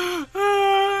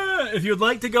 if you'd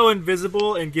like to go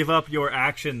invisible and give up your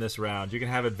action this round, you can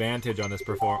have advantage on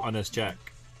this check.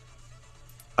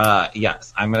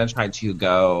 Yes, I'm gonna try to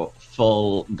go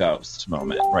full ghost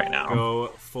moment right now. Go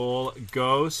full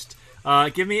ghost.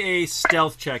 Give me a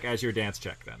stealth check as your dance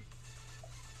check then.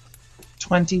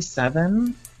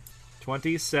 27.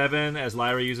 27 as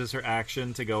Lyra uses her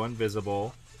action to go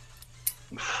invisible.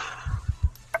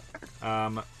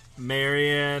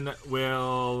 Marion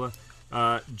will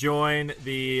join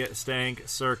the stank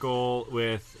circle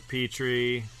with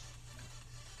Petrie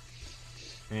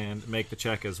and make the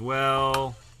check as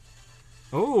well.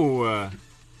 Oh,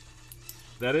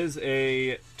 that is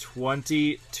a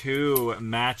 22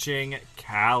 matching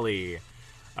Callie.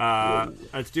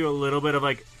 Let's do a little bit of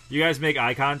like, you guys make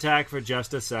eye contact for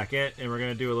just a second, and we're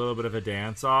going to do a little bit of a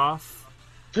dance off.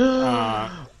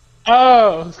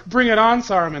 Oh, bring it on,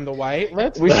 Saruman the White.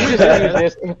 We should just do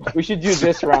this. We should do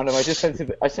this around him. I sent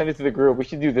it to the group. We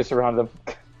should do this around him.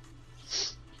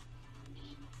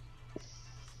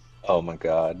 Oh my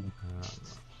god.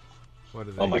 What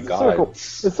is it? Oh my god.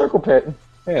 The circle pit.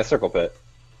 Yeah, circle pit.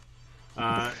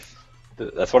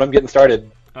 That's what I'm getting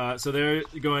started. So they're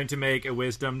going to make a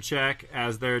wisdom check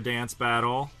as their dance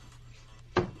battle.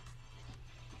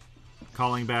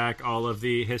 Calling back all of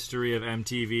the history of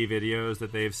MTV videos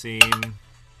that they've seen.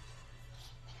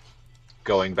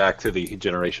 Going back to the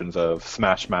generations of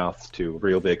Smash Mouth to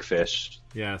Real Big Fish.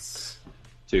 Yes.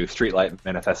 To Streetlight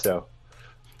Manifesto.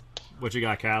 What you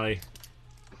got, Callie?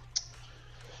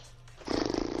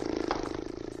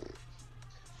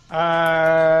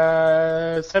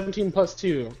 17 plus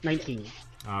 2, 19.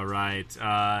 All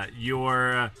right.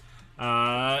 Your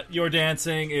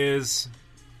dancing is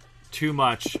too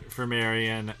much for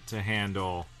Marion to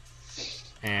handle,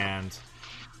 and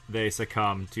they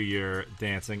succumb to your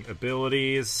dancing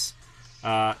abilities.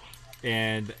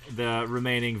 And the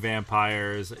remaining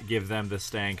vampires give them the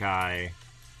stank eye.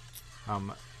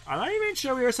 I'm not even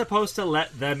sure we were supposed to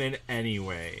let them in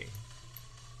anyway.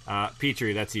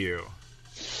 Petrie, that's you.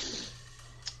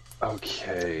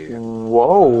 Okay.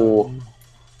 Whoa.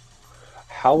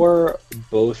 How are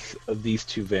both of these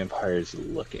two vampires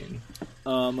looking?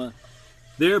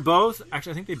 They're both...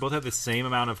 Actually, I think they both have the same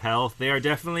amount of health. They are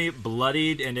definitely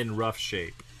bloodied and in rough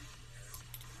shape.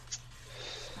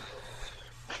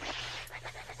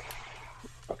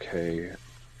 Okay.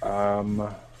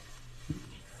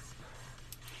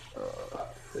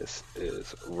 This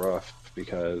is rough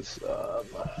because...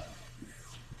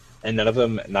 and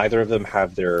neither of them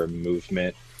have their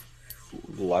movement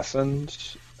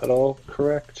lessened at all,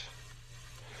 correct?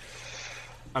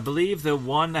 I believe the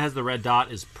one that has the red dot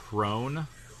is prone.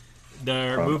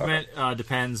 Their movement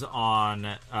depends on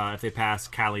if they pass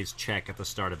Callie's check at the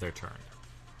start of their turn.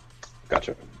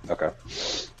 Gotcha. Okay.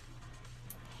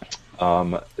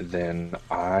 Then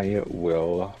I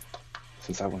will,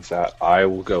 since I want that, I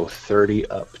will go 30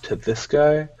 up to this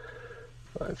guy.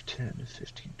 5, 10,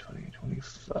 15, 20,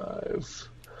 25.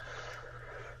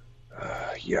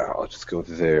 Yeah, I'll just go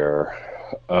there.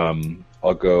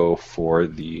 I'll go for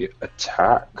the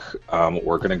attack.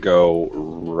 We're going to go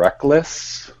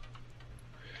Reckless.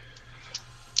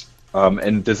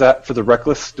 And does that, for the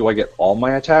Reckless, do I get all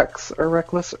my attacks are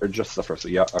Reckless, or just the first?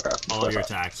 Yeah, okay. All of your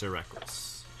attacks are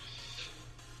Reckless.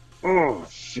 Oh,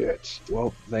 shit.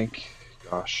 Well, thank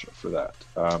gosh for that.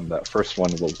 That first one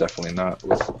will definitely not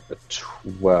with a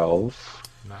 12.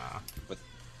 Nah. But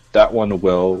that one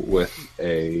will with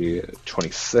a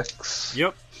 26.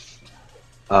 Yep.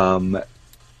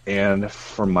 And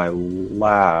for my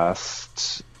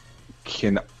last,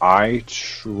 can I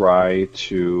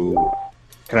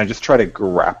just try to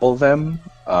grapple them?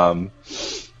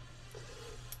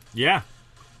 Yeah.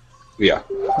 Yeah.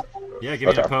 Yeah, give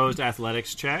me an opposed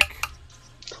athletics check.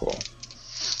 Cool.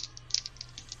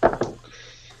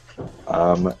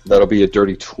 That'll be a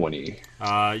dirty 20.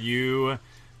 You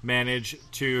manage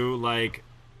to, like,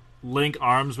 link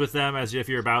arms with them as if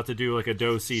you're about to do, like, a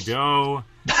do-si-do.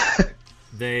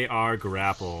 They are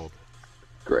grappled.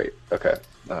 Great. Okay.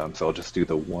 So I'll just do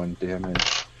the 1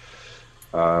 damage.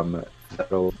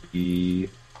 That'll be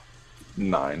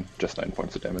 9. Just 9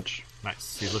 points of damage.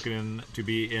 Nice. He's looking to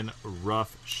be in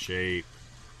rough shape.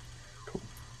 Cool.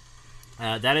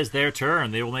 That is their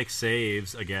turn. They will make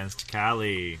saves against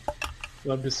Callie.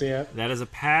 Love to see it. That is a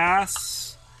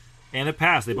pass and a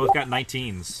pass. They both got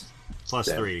 19s. Plus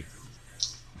Damn. 3.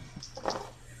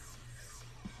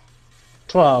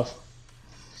 12.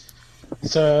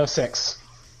 So 6.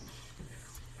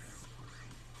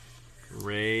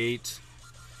 Great.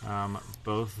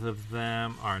 Both of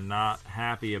them are not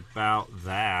happy about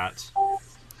that.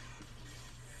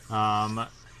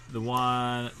 The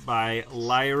one by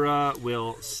Lyra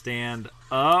will stand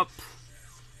up.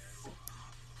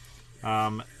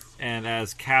 And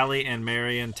as Callie and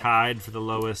Marion tied for the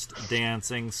lowest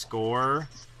dancing score,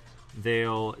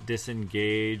 they'll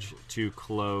disengage to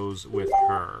close with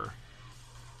her.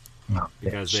 Oh,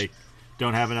 because they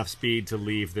don't have enough speed to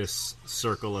leave this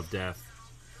circle of death.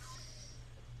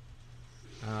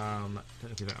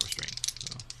 Technically they're not restrained.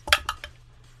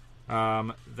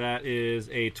 So. That is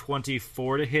a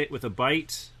 24 to hit with a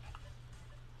bite.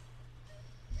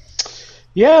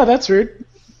 Yeah, that's rude.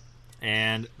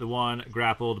 And the one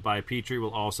grappled by Petrie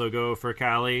will also go for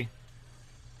Callie.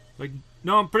 Like,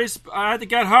 no, I had to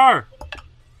get her.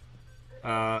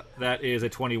 That is a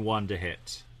 21 to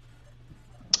hit.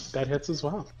 That hits as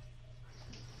well.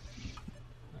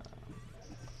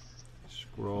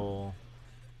 Scroll.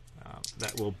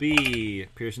 That will be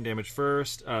piercing damage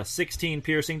first. 16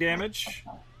 piercing damage.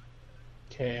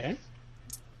 Okay.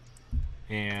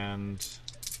 And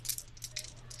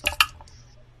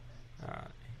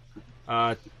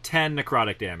 10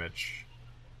 necrotic damage.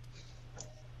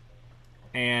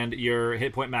 And your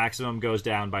hit point maximum goes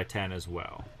down by 10 as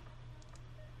well.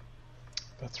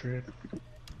 That's rude.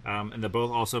 And they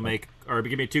both also give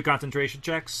me 2 concentration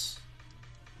checks.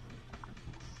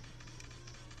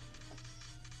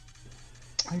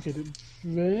 I get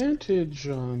advantage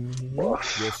on you.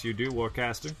 Yes, you do,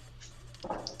 Warcaster.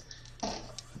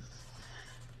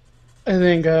 I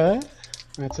think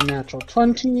that's a natural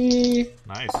 20.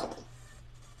 Nice.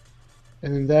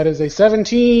 And then that is a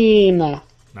 17.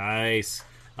 Nice.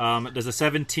 Does a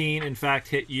 17 in fact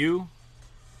hit you?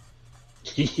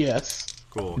 Yes.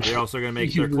 Cool. They're also going to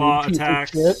make their claw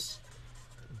attacks.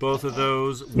 Both of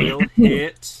those will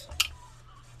hit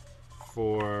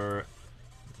for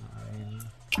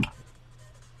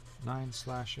 9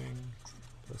 slashing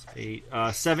plus 8.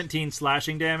 17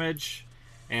 slashing damage,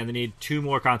 and they need 2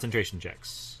 more concentration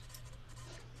checks.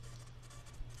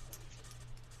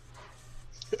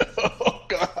 Oh,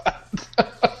 God.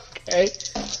 Okay.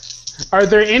 Are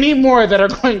there any more that are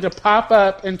going to pop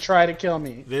up and try to kill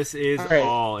me? This is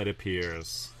all it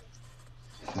appears.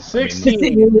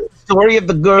 16. Story of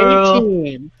the girl.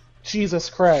 18. Jesus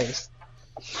Christ.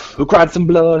 Who cried some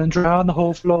blood and drowned the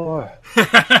whole floor? Ew.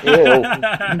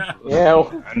 Ew.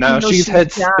 And now she's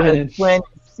head spinning.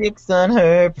 26 on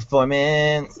her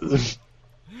performance.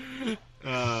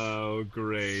 Oh,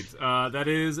 great. That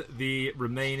is the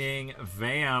remaining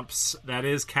vamps. That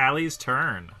is Callie's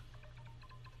turn.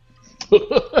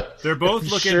 They're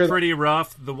both looking pretty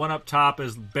rough. The one up top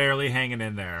is barely hanging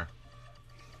in there.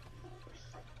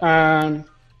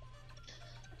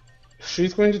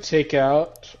 She's going to take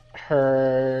out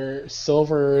her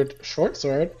silvered short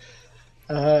sword,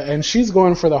 and she's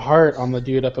going for the heart on the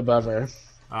dude up above her.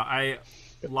 I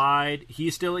lied.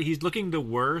 He's looking the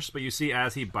worst, but you see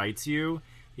as he bites you,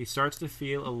 he starts to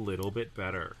feel a little bit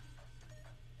better.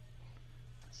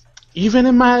 Even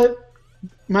in my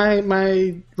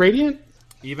radiant?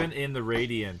 Even in the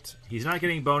radiant. He's not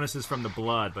getting bonuses from the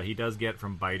blood, but he does get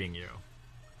from biting you.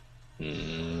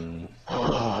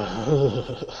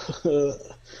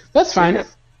 That's fine.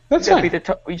 That's fine.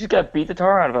 We just got to beat the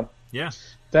tar out of him. Yeah.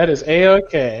 That is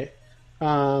A-okay.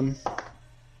 That's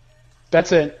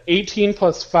an 18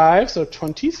 plus 5, so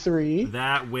 23.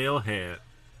 That will hit.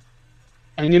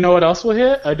 And you know what else will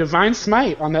hit? A Divine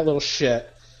Smite on that little shit.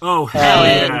 Oh, hell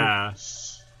yeah.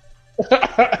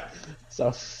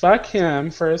 So fuck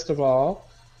him, first of all.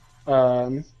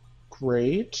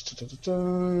 Great.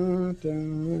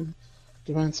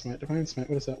 Divine Smite. What is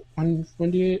that?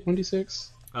 1d8, 1d6?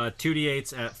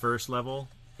 2d8s at first level,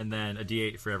 and then a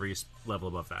d8 for every level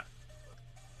above that.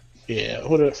 Yeah,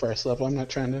 we'll do it first level. We're not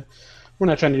trying to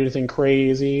do anything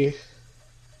crazy.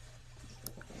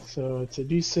 So it's a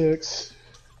d6,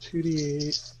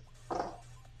 2d8.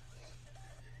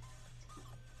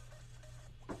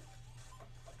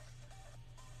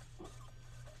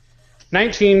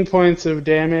 $19 points of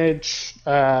damage,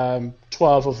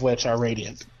 12 of which are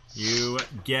radiant. You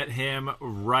get him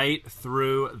right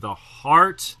through the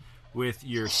heart with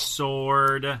your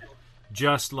sword,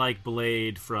 just like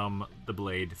Blade from the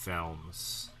Blade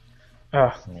films.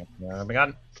 Oh my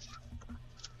God.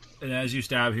 And as you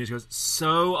stab, he just goes,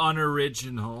 so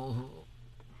unoriginal.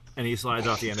 And he slides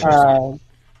off the end of your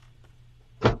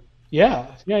sword.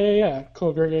 Yeah.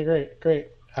 Cool, great.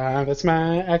 That's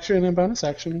my action and bonus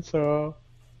action, so...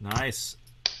 Nice.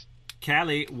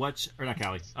 Galen, what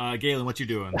you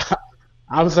doing?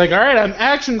 I was like, alright, I'm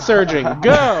action surging.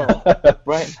 Go!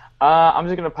 Right. I'm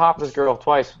just going to pop this girl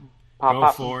twice.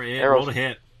 Go for it. Arrows. Roll to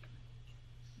hit.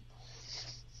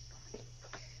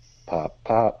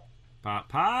 Pop.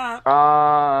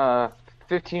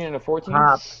 15 and a 14.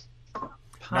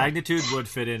 Magnitude would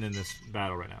fit in this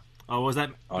battle right now. Oh, was that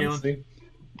Galen? Honestly,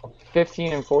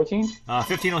 15 and 14.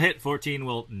 15 will hit. 14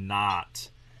 will not.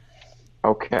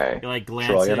 Okay. It, like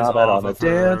glances you're not off on the of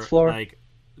her dance floor. like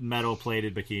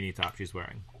metal-plated bikini top she's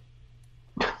wearing.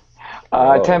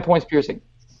 10 points piercing.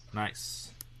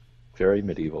 Nice. very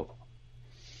medieval.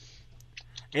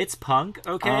 It's punk,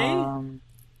 okay?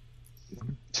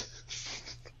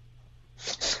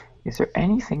 Is there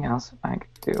anything else I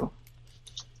could do?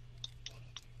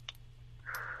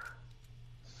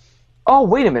 Oh,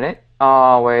 wait a minute.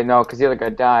 Oh, wait, no, because the other guy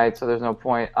died, so there's no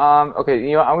point. Okay,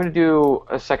 you know, I'm going to do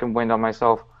a second wind on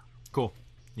myself. Cool.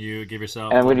 You give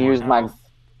yourself. And I'm going to use my. And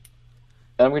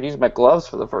I'm going to use my gloves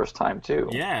for the first time too.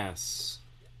 Yes.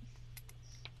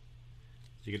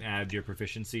 You can add your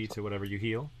proficiency to whatever you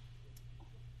heal.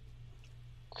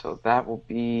 So that will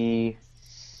be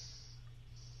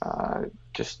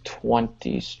just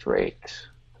 20 straight.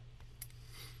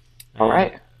 All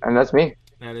right, and that's me.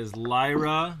 That is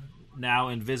Lyra, now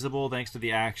invisible thanks to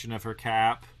the action of her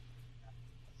cap.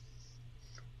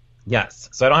 Yes.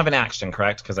 So I don't have an action,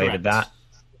 correct? Because I did that.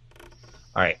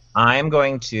 All right. I'm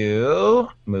going to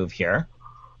move here.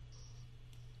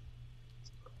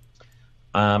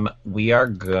 We are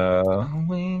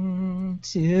going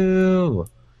to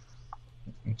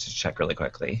just check really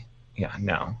quickly. Yeah,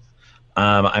 no.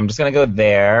 I'm just gonna go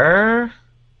there.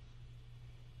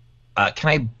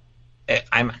 I'm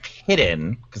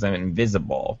hidden because I'm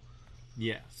invisible.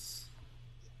 Yes.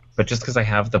 But just because I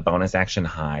have the bonus action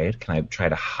hide, can I try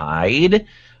to hide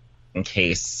in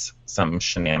case some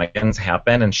shenanigans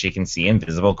happen and she can see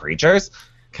invisible creatures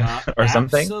or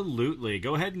something? Absolutely.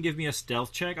 Go ahead and give me a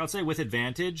stealth check. I'll say with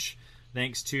advantage,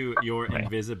 thanks to your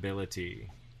invisibility.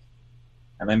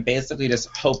 And I'm basically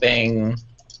just hoping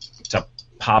to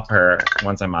pop her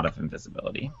once I'm out of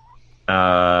invisibility.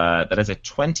 That is a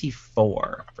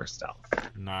 24 for stealth.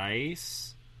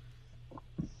 Nice.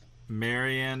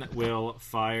 Marion will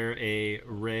fire a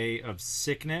ray of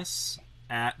sickness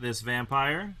at this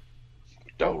vampire.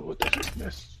 Down with the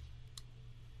sickness.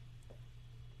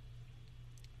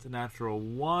 It's a natural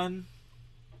 1.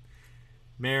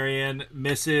 Marion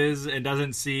misses and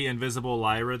doesn't see invisible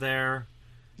Lyra there,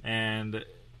 and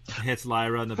hits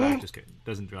Lyra in the back. Just kidding.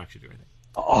 Doesn't actually do anything.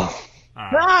 Oh.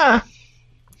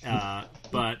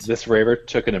 But this raver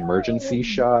took an emergency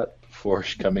shot before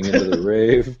coming into the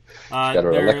rave. Got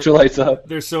her electrolytes up.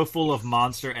 They're so full of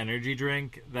Monster Energy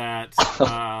drink that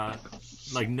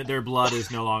like their blood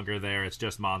is no longer there. It's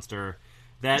just Monster.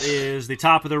 That is the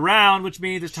top of the round, which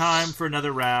means it's time for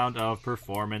another round of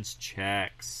performance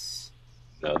checks.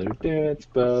 Another dance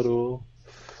battle.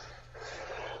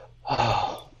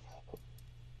 What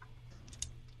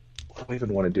do I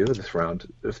even want to do this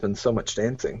round? There's been so much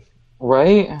dancing.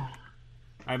 Right?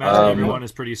 I imagine everyone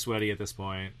is pretty sweaty at this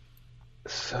point.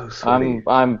 So sweaty.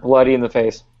 I'm bloody in the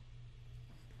face.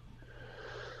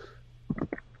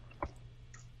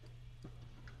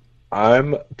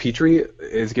 Petrie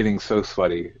is getting so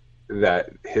sweaty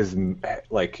that his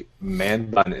man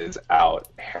bun is out,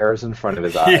 hair's in front of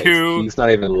his eyes. He's not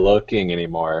even looking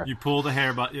anymore. You pull the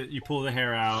hair,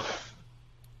 out,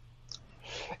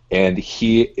 and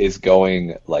he is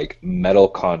going like metal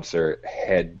concert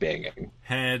head banging.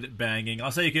 Head banging.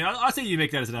 I'll say you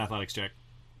make that as an athletics check.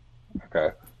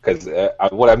 Okay, because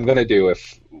what I'm gonna do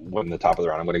if when the top of the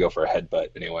round, I'm gonna go for a headbutt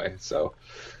anyway. So,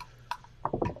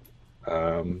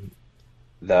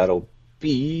 that'll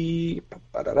be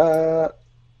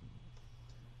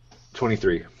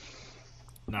 23.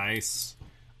 Nice.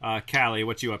 Callie,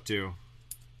 what you up to?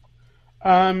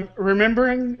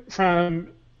 Remembering from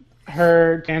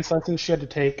her dance lessons she had to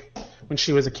take when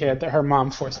she was a kid that her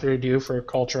mom forced her to do for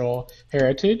cultural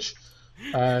heritage,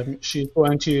 she's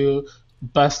going to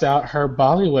bust out her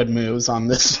Bollywood moves on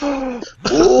this vampire.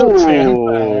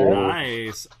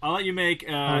 Nice. I'll let you make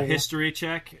a history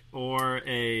check or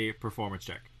a performance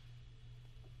check.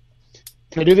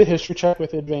 Can I do the history check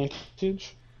with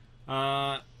advantage?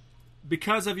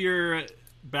 Because of your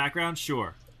background,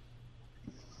 sure.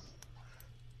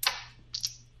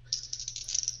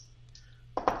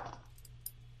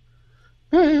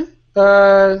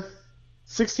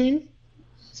 16.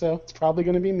 So it's probably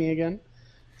going to be me again.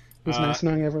 It was nice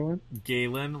knowing everyone.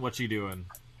 Galen, what you doing?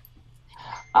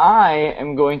 I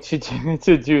am going to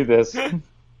do this.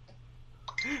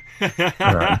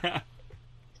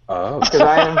 Oh, because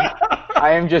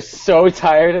I am just so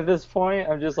tired at this point.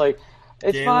 I'm just like,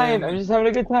 it's fine. I'm just having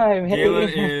a good time. Hey. Galen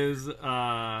is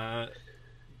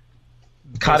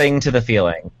cutting to the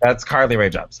feeling. That's Carly Rae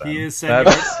Jepsen. He is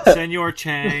Senor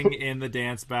Chang in the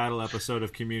dance battle episode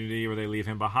of Community where they leave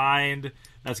him behind.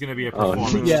 That's going to be a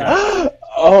performance check.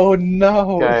 Oh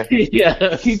no! Okay.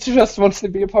 Yeah. He just wants to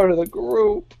be a part of the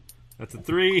group. That's a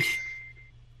 3.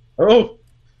 Oh.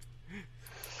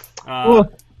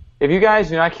 If you guys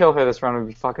do not kill her this round, I'm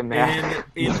gonna be fucking mad.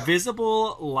 In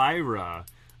Invisible Lyra,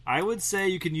 I would say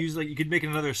you can use you could make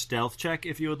another stealth check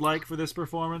if you would like for this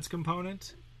performance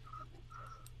component.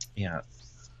 Yes.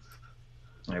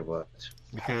 I would.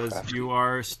 Because you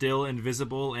are still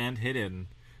invisible and hidden.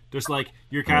 Just like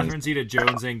you're Catherine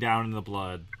Zeta-Jonesing down in the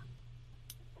blood.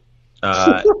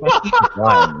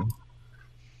 21.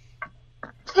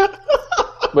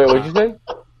 Wait, what'd you say?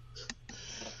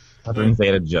 Catherine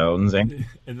Zeta-Jones.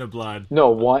 In the blood. No,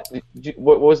 what?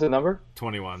 What was the number?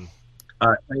 21.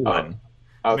 21.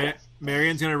 Okay.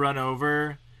 Marion's gonna run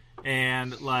over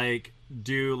and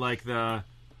do the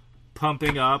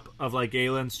pumping up of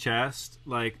Galen's chest,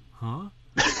 huh?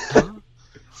 Because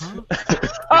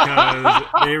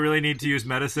they really need to use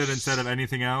medicine instead of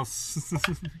anything else.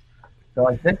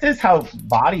 So this is how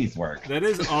bodies work. That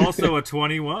is also a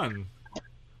 21.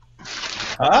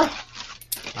 Huh?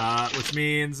 Which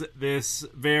means this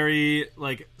very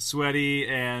sweaty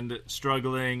and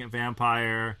struggling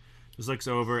vampire just looks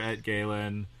over at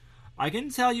Galen. I can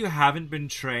tell you haven't been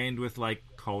trained with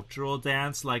cultural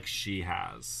dance like she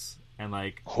has, and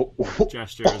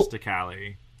gestures to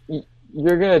Callie.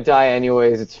 You're gonna die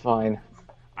anyways. It's fine.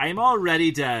 I'm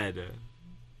already dead.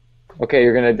 Okay,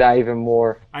 you're gonna die even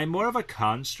more. I'm more of a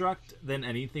construct than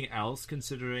anything else,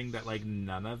 considering that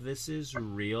none of this is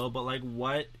real. But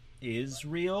what is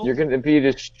real? You're gonna be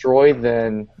destroyed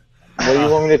then. What do you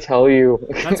want me to tell you?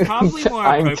 That's probably more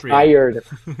I'm appropriate. tired.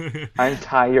 I'm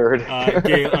tired.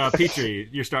 Petrie,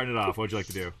 you're starting it off. What would you like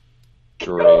to do?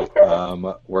 Great.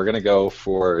 We're gonna go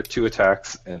for 2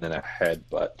 attacks and then a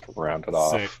headbutt to round it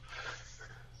off. Sick.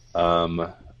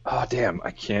 Oh damn!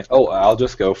 I can't. Oh, I'll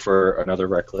just go for another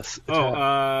reckless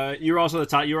attack. You're also the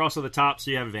top. You're also the top, so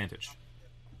you have advantage.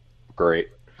 Great.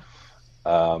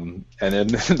 And then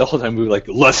the whole time we were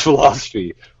less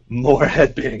philosophy, more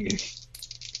headbanging.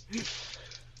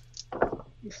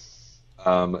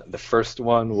 The first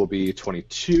one will be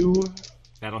 22.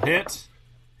 That'll hit.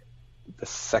 The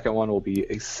second one will be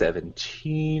a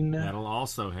 17. That'll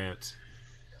also hit.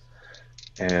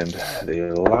 And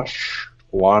the last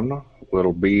one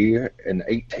will be an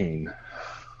 18.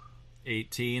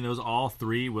 18. Those all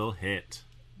 3 will hit.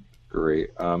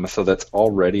 Great. So that's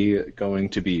already going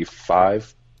to be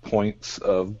 5 points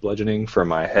of bludgeoning for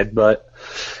my headbutt.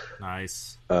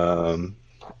 Nice. And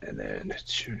then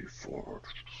 24,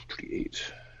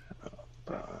 28.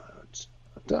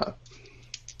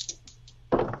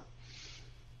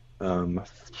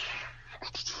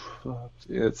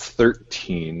 It's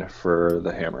 13 for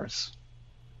the hammers.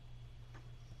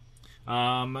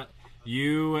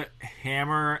 You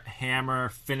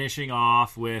hammer, finishing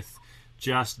off with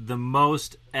just the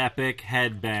most epic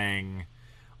headbang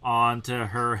onto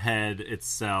her head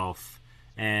itself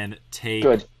and take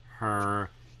her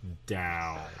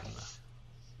down.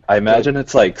 I imagine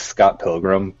it's like Scott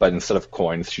Pilgrim, but instead of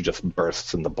coins, she just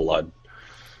bursts into blood.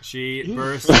 She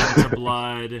bursts into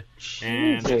blood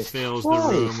and fills the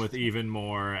room with even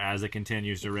more as it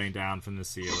continues to rain down from the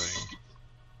ceiling.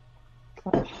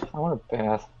 Gosh, I want a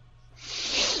bath.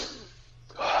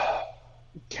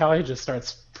 Callie just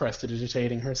starts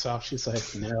prestidigitating herself. She's like,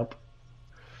 nope.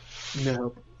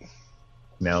 Nope.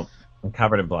 Nope. I'm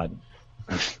covered in blood.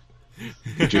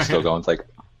 She's still going. It's like,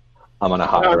 I'm on a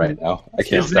high right now. I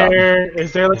can't stop.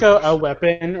 Is there like a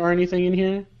weapon or anything in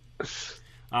here?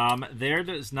 There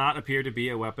does not appear to be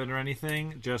a weapon or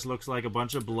anything. Just looks like a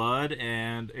bunch of blood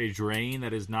and a drain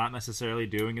that is not necessarily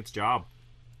doing its job.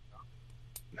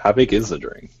 How big is the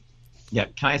drain? Yeah,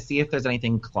 can I see if there's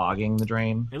anything clogging the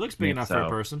drain? It looks big enough for a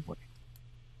person.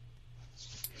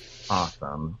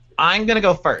 Awesome. I'm going to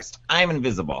go first. I'm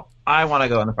invisible. I want to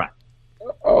go in the front.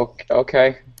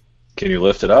 Okay. Can you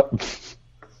lift it up?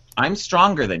 I'm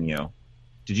stronger than you.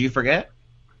 Did you forget?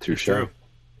 Touche.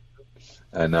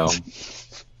 I know.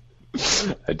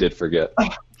 I did forget.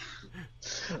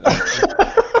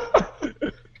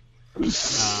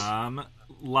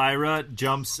 Lyra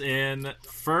jumps in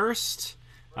first.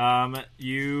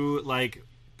 You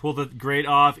pull the grate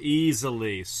off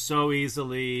easily, so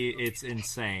easily it's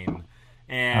insane.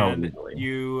 And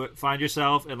you find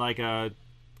yourself in a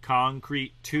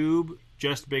concrete tube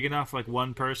just big enough for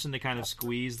one person to kind of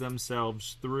squeeze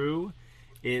themselves through.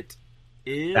 It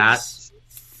is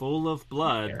full of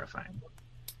blood. Terrifying.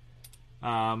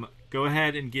 Go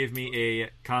ahead and give me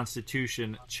a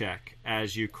Constitution check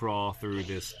as you crawl through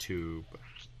this tube.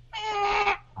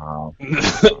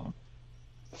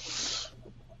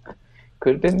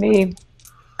 Could have been me.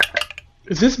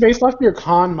 Is this based off your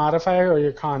con modifier or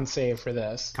your con save for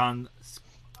this? Con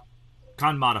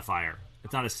modifier.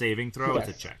 It's not a saving throw, Okay.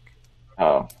 it's a check.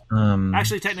 Oh.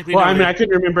 Actually, technically, Well, no, I mean, I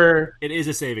couldn't remember. it is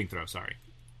a saving throw, sorry.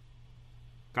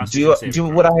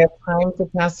 Would I have time to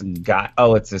cast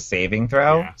it's a saving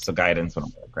throw, Yeah. so guidance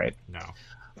wouldn't work, right? No.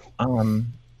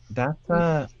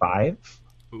 That's 5.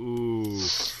 Ooh.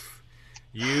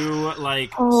 You start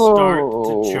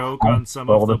to choke on some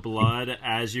of the blood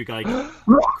as you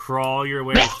crawl your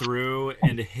way through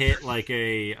and hit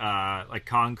a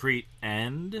concrete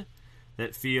end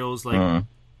that feels like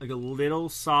a little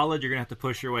solid. You're gonna have to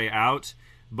push your way out,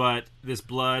 but this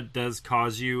blood does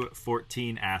cause you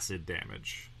 14 acid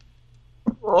damage.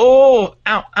 Oh!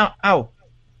 Ow!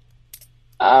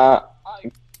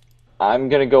 I'm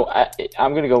gonna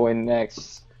go in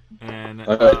next. And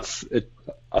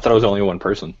I thought it was only one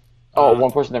person.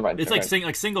 One person. Never mind. it's never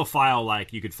mind. single file.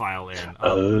 You could file in.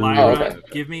 Oh, Lyra, okay.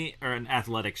 give me an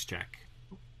athletics check.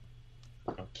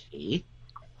 Okay.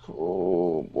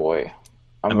 Oh boy.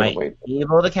 I'm Am gonna I wait.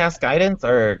 able to cast guidance,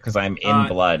 or because I'm in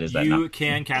blood? Is that you not?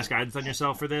 can cast guidance on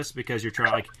yourself for this because you're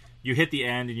trying. You hit the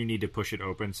end and you need to push it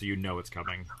open, so you know it's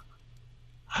coming.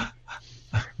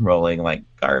 Rolling like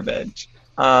garbage.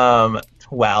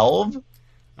 12.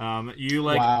 You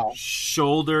Wow.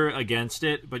 shoulder against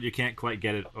it, but you can't quite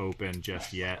get it open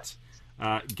just yet.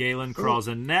 Galen crawls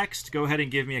in next. Go ahead and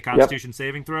give me a Constitution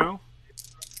saving throw.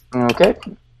 Okay.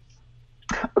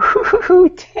 Ooh,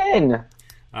 10.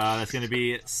 That's going to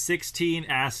be 16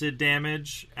 acid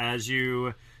damage as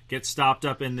you get stopped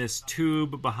up in this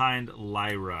tube behind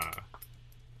Lyra.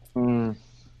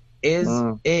 Is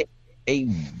it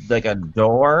a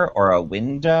door or a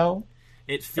window?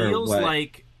 It feels what?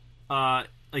 like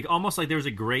almost like there's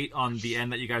a grate on the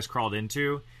end that you guys crawled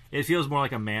into. It feels more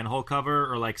like a manhole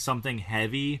cover or like something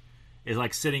heavy is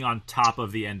sitting on top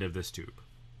of the end of this tube.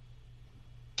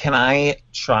 Can I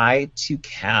try to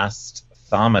cast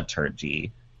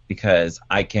Thaumaturgy? Because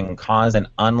I can cause an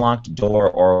unlocked door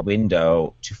or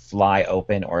window to fly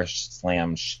open or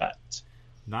slam shut.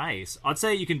 Nice. I'd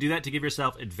say you can do that to give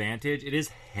yourself advantage. It is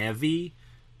heavy,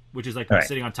 which is Right.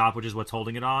 sitting on top, which is what's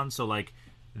holding it on. So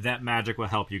that magic will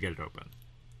help you get it open.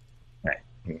 Right.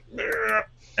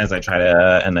 As I try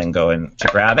to, and then go in to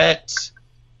grab it.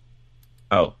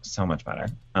 Oh, so much better.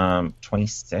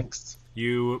 26.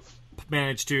 You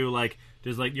manage to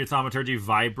there's your thaumaturgy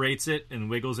vibrates it and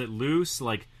wiggles it loose.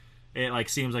 It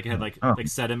seems like it had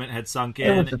sediment had sunk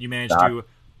in. You managed to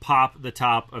pop the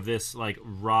top of this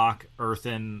rock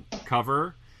earthen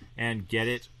cover and get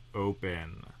it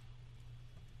open.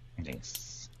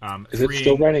 Nice. Is it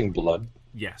still raining blood?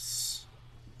 Yes.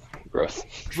 Gross.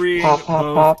 Freeing Pop, pop,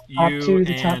 both pop, pop you to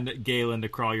the top. and Galen to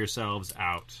crawl yourselves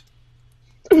out.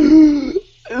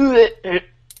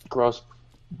 Gross.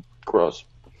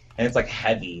 And it's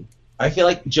heavy. I feel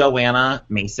like Joanna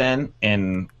Mason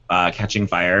in Catching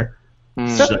Fire.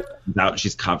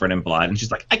 She's covered in blood, and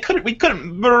she's like, we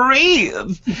couldn't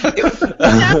breathe. It was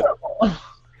terrible.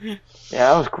 Yeah,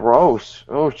 that was gross.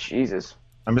 Oh, Jesus.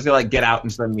 I'm just gonna get out and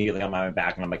just immediately on my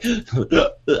back, and I'm like, She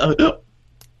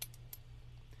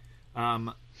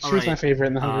All was my right. favorite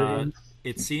in the Hunger Games.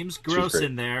 It seems gross great.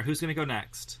 in there. Who's gonna go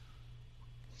next?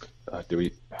 Do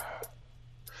we?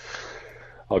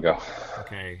 I'll go.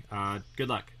 Okay. Good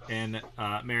luck. And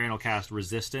Marion will cast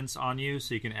Resistance on you,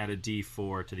 so you can add a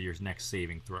D4 to your next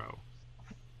saving throw.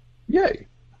 Yay.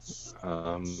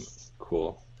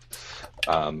 Cool.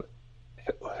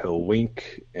 He'll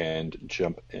wink and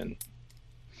jump in.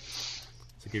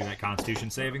 So give you that Constitution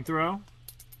saving throw.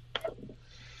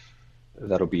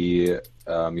 That'll be.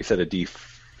 You said a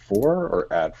D4 or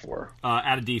add 4?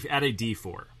 Add a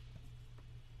D4.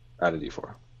 Add a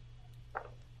D4.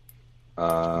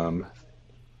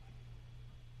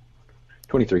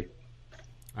 23.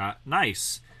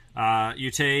 Nice.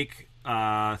 You take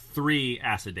 3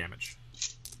 acid damage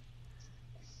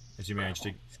as you manage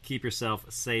to keep yourself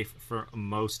safe for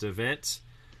most of it.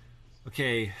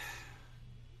 Okay,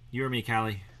 you or me,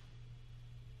 Callie?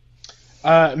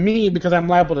 Me, because I'm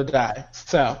liable to die.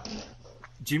 So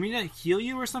Do you mean to heal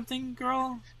you or something,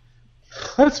 girl?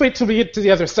 let's wait till we get to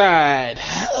the other side.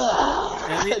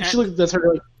 She looks at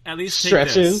her like At least take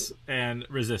stretches. this and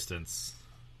Resistance.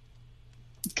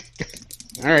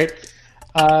 All right.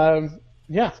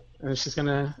 Yeah, and she's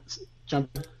gonna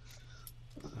jump.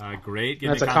 Great. Give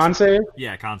That's me a con save.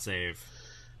 Yeah, con save.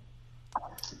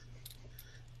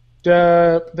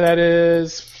 That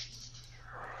is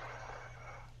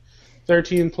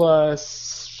 13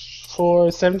 plus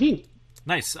 4, 17.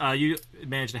 Nice. You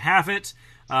manage to halve it.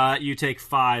 You take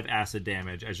 5 acid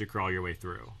damage as you crawl your way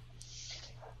through.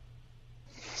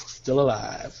 Still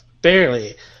alive,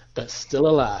 barely. but still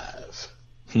alive.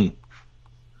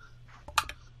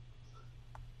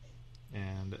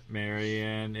 And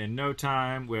Marion, in no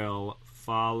time, will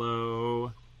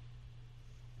follow.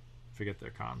 Forget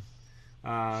their con.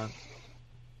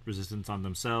 Resistance on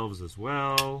themselves as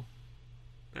well.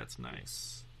 That's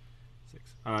nice. 6.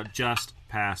 Just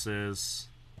passes.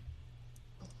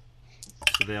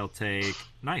 So they'll take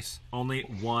only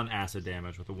 1 acid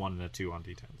damage with a 1 and a 2 on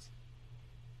d10s.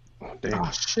 Oh, damn.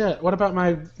 Oh shit! What about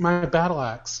my battle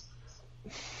axe?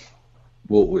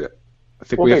 Well, I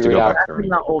think we have to go back there. In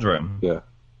that old room. Yeah.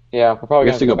 Yeah, we're probably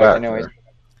We have to go back anyways.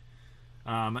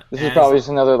 there. This is probably just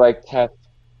another test.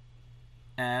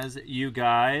 As you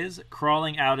guys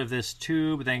crawling out of this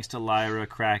tube, thanks to Lyra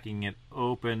cracking it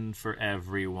open for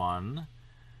everyone,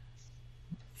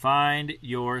 find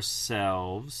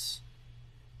yourselves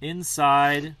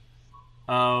inside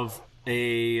of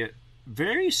a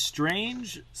very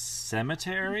strange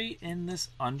cemetery in this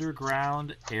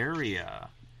underground area.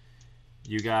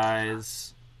 You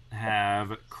guys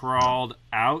have crawled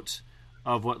out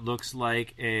of what looks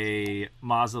like a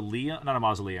mausoleum, not a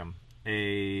mausoleum,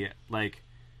 maybe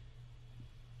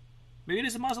it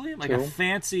is a mausoleum, like tomb? a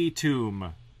fancy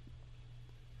tomb.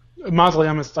 A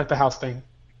mausoleum is like the house thing.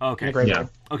 Okay. Yeah.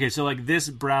 Okay, so this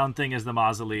brown thing is the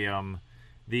mausoleum.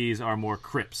 These are more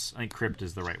crypts. I think crypt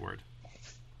is the right word.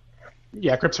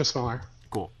 Yeah, crypts are smaller.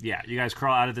 Cool. Yeah, you guys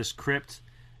crawl out of this crypt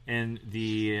in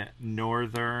the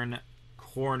northern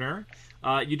corner.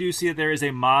 You do see that there is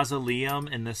a mausoleum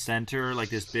in the center, like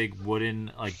this big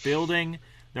wooden building.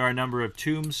 There are a number of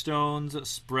tombstones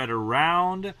spread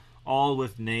around, all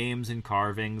with names and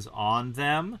carvings on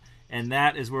them. And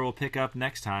that is where we'll pick up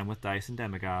next time with Dice and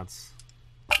Demigods.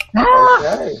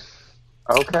 Okay.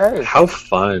 How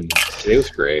fun. Today was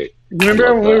great.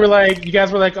 Remember when you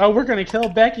guys were like, oh, we're going to kill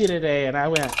Becky today. And I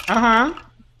went, uh-huh.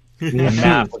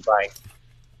 Matt was like,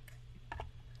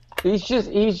 He's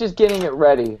just getting it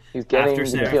ready. He's getting After the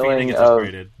Seraphina feeling gets of.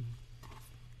 upgraded.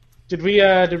 Did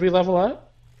we level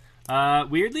up?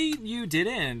 Weirdly, you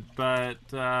didn't, but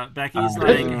Becky's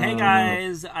like, "Hey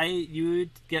guys, you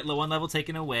get 1 level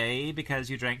taken away because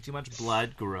you drank too much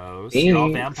blood. Gross. You're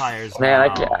all vampires now."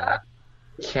 Man, I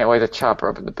can't wait to chop her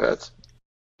up into bits.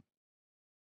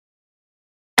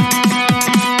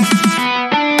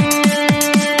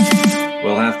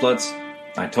 Well, Half-Bloods,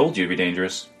 I told you to be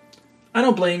dangerous. I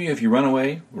don't blame you if you run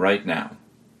away right now.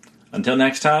 Until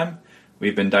next time,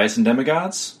 we've been Dice and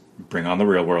Demigods. Bring on the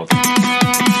real world.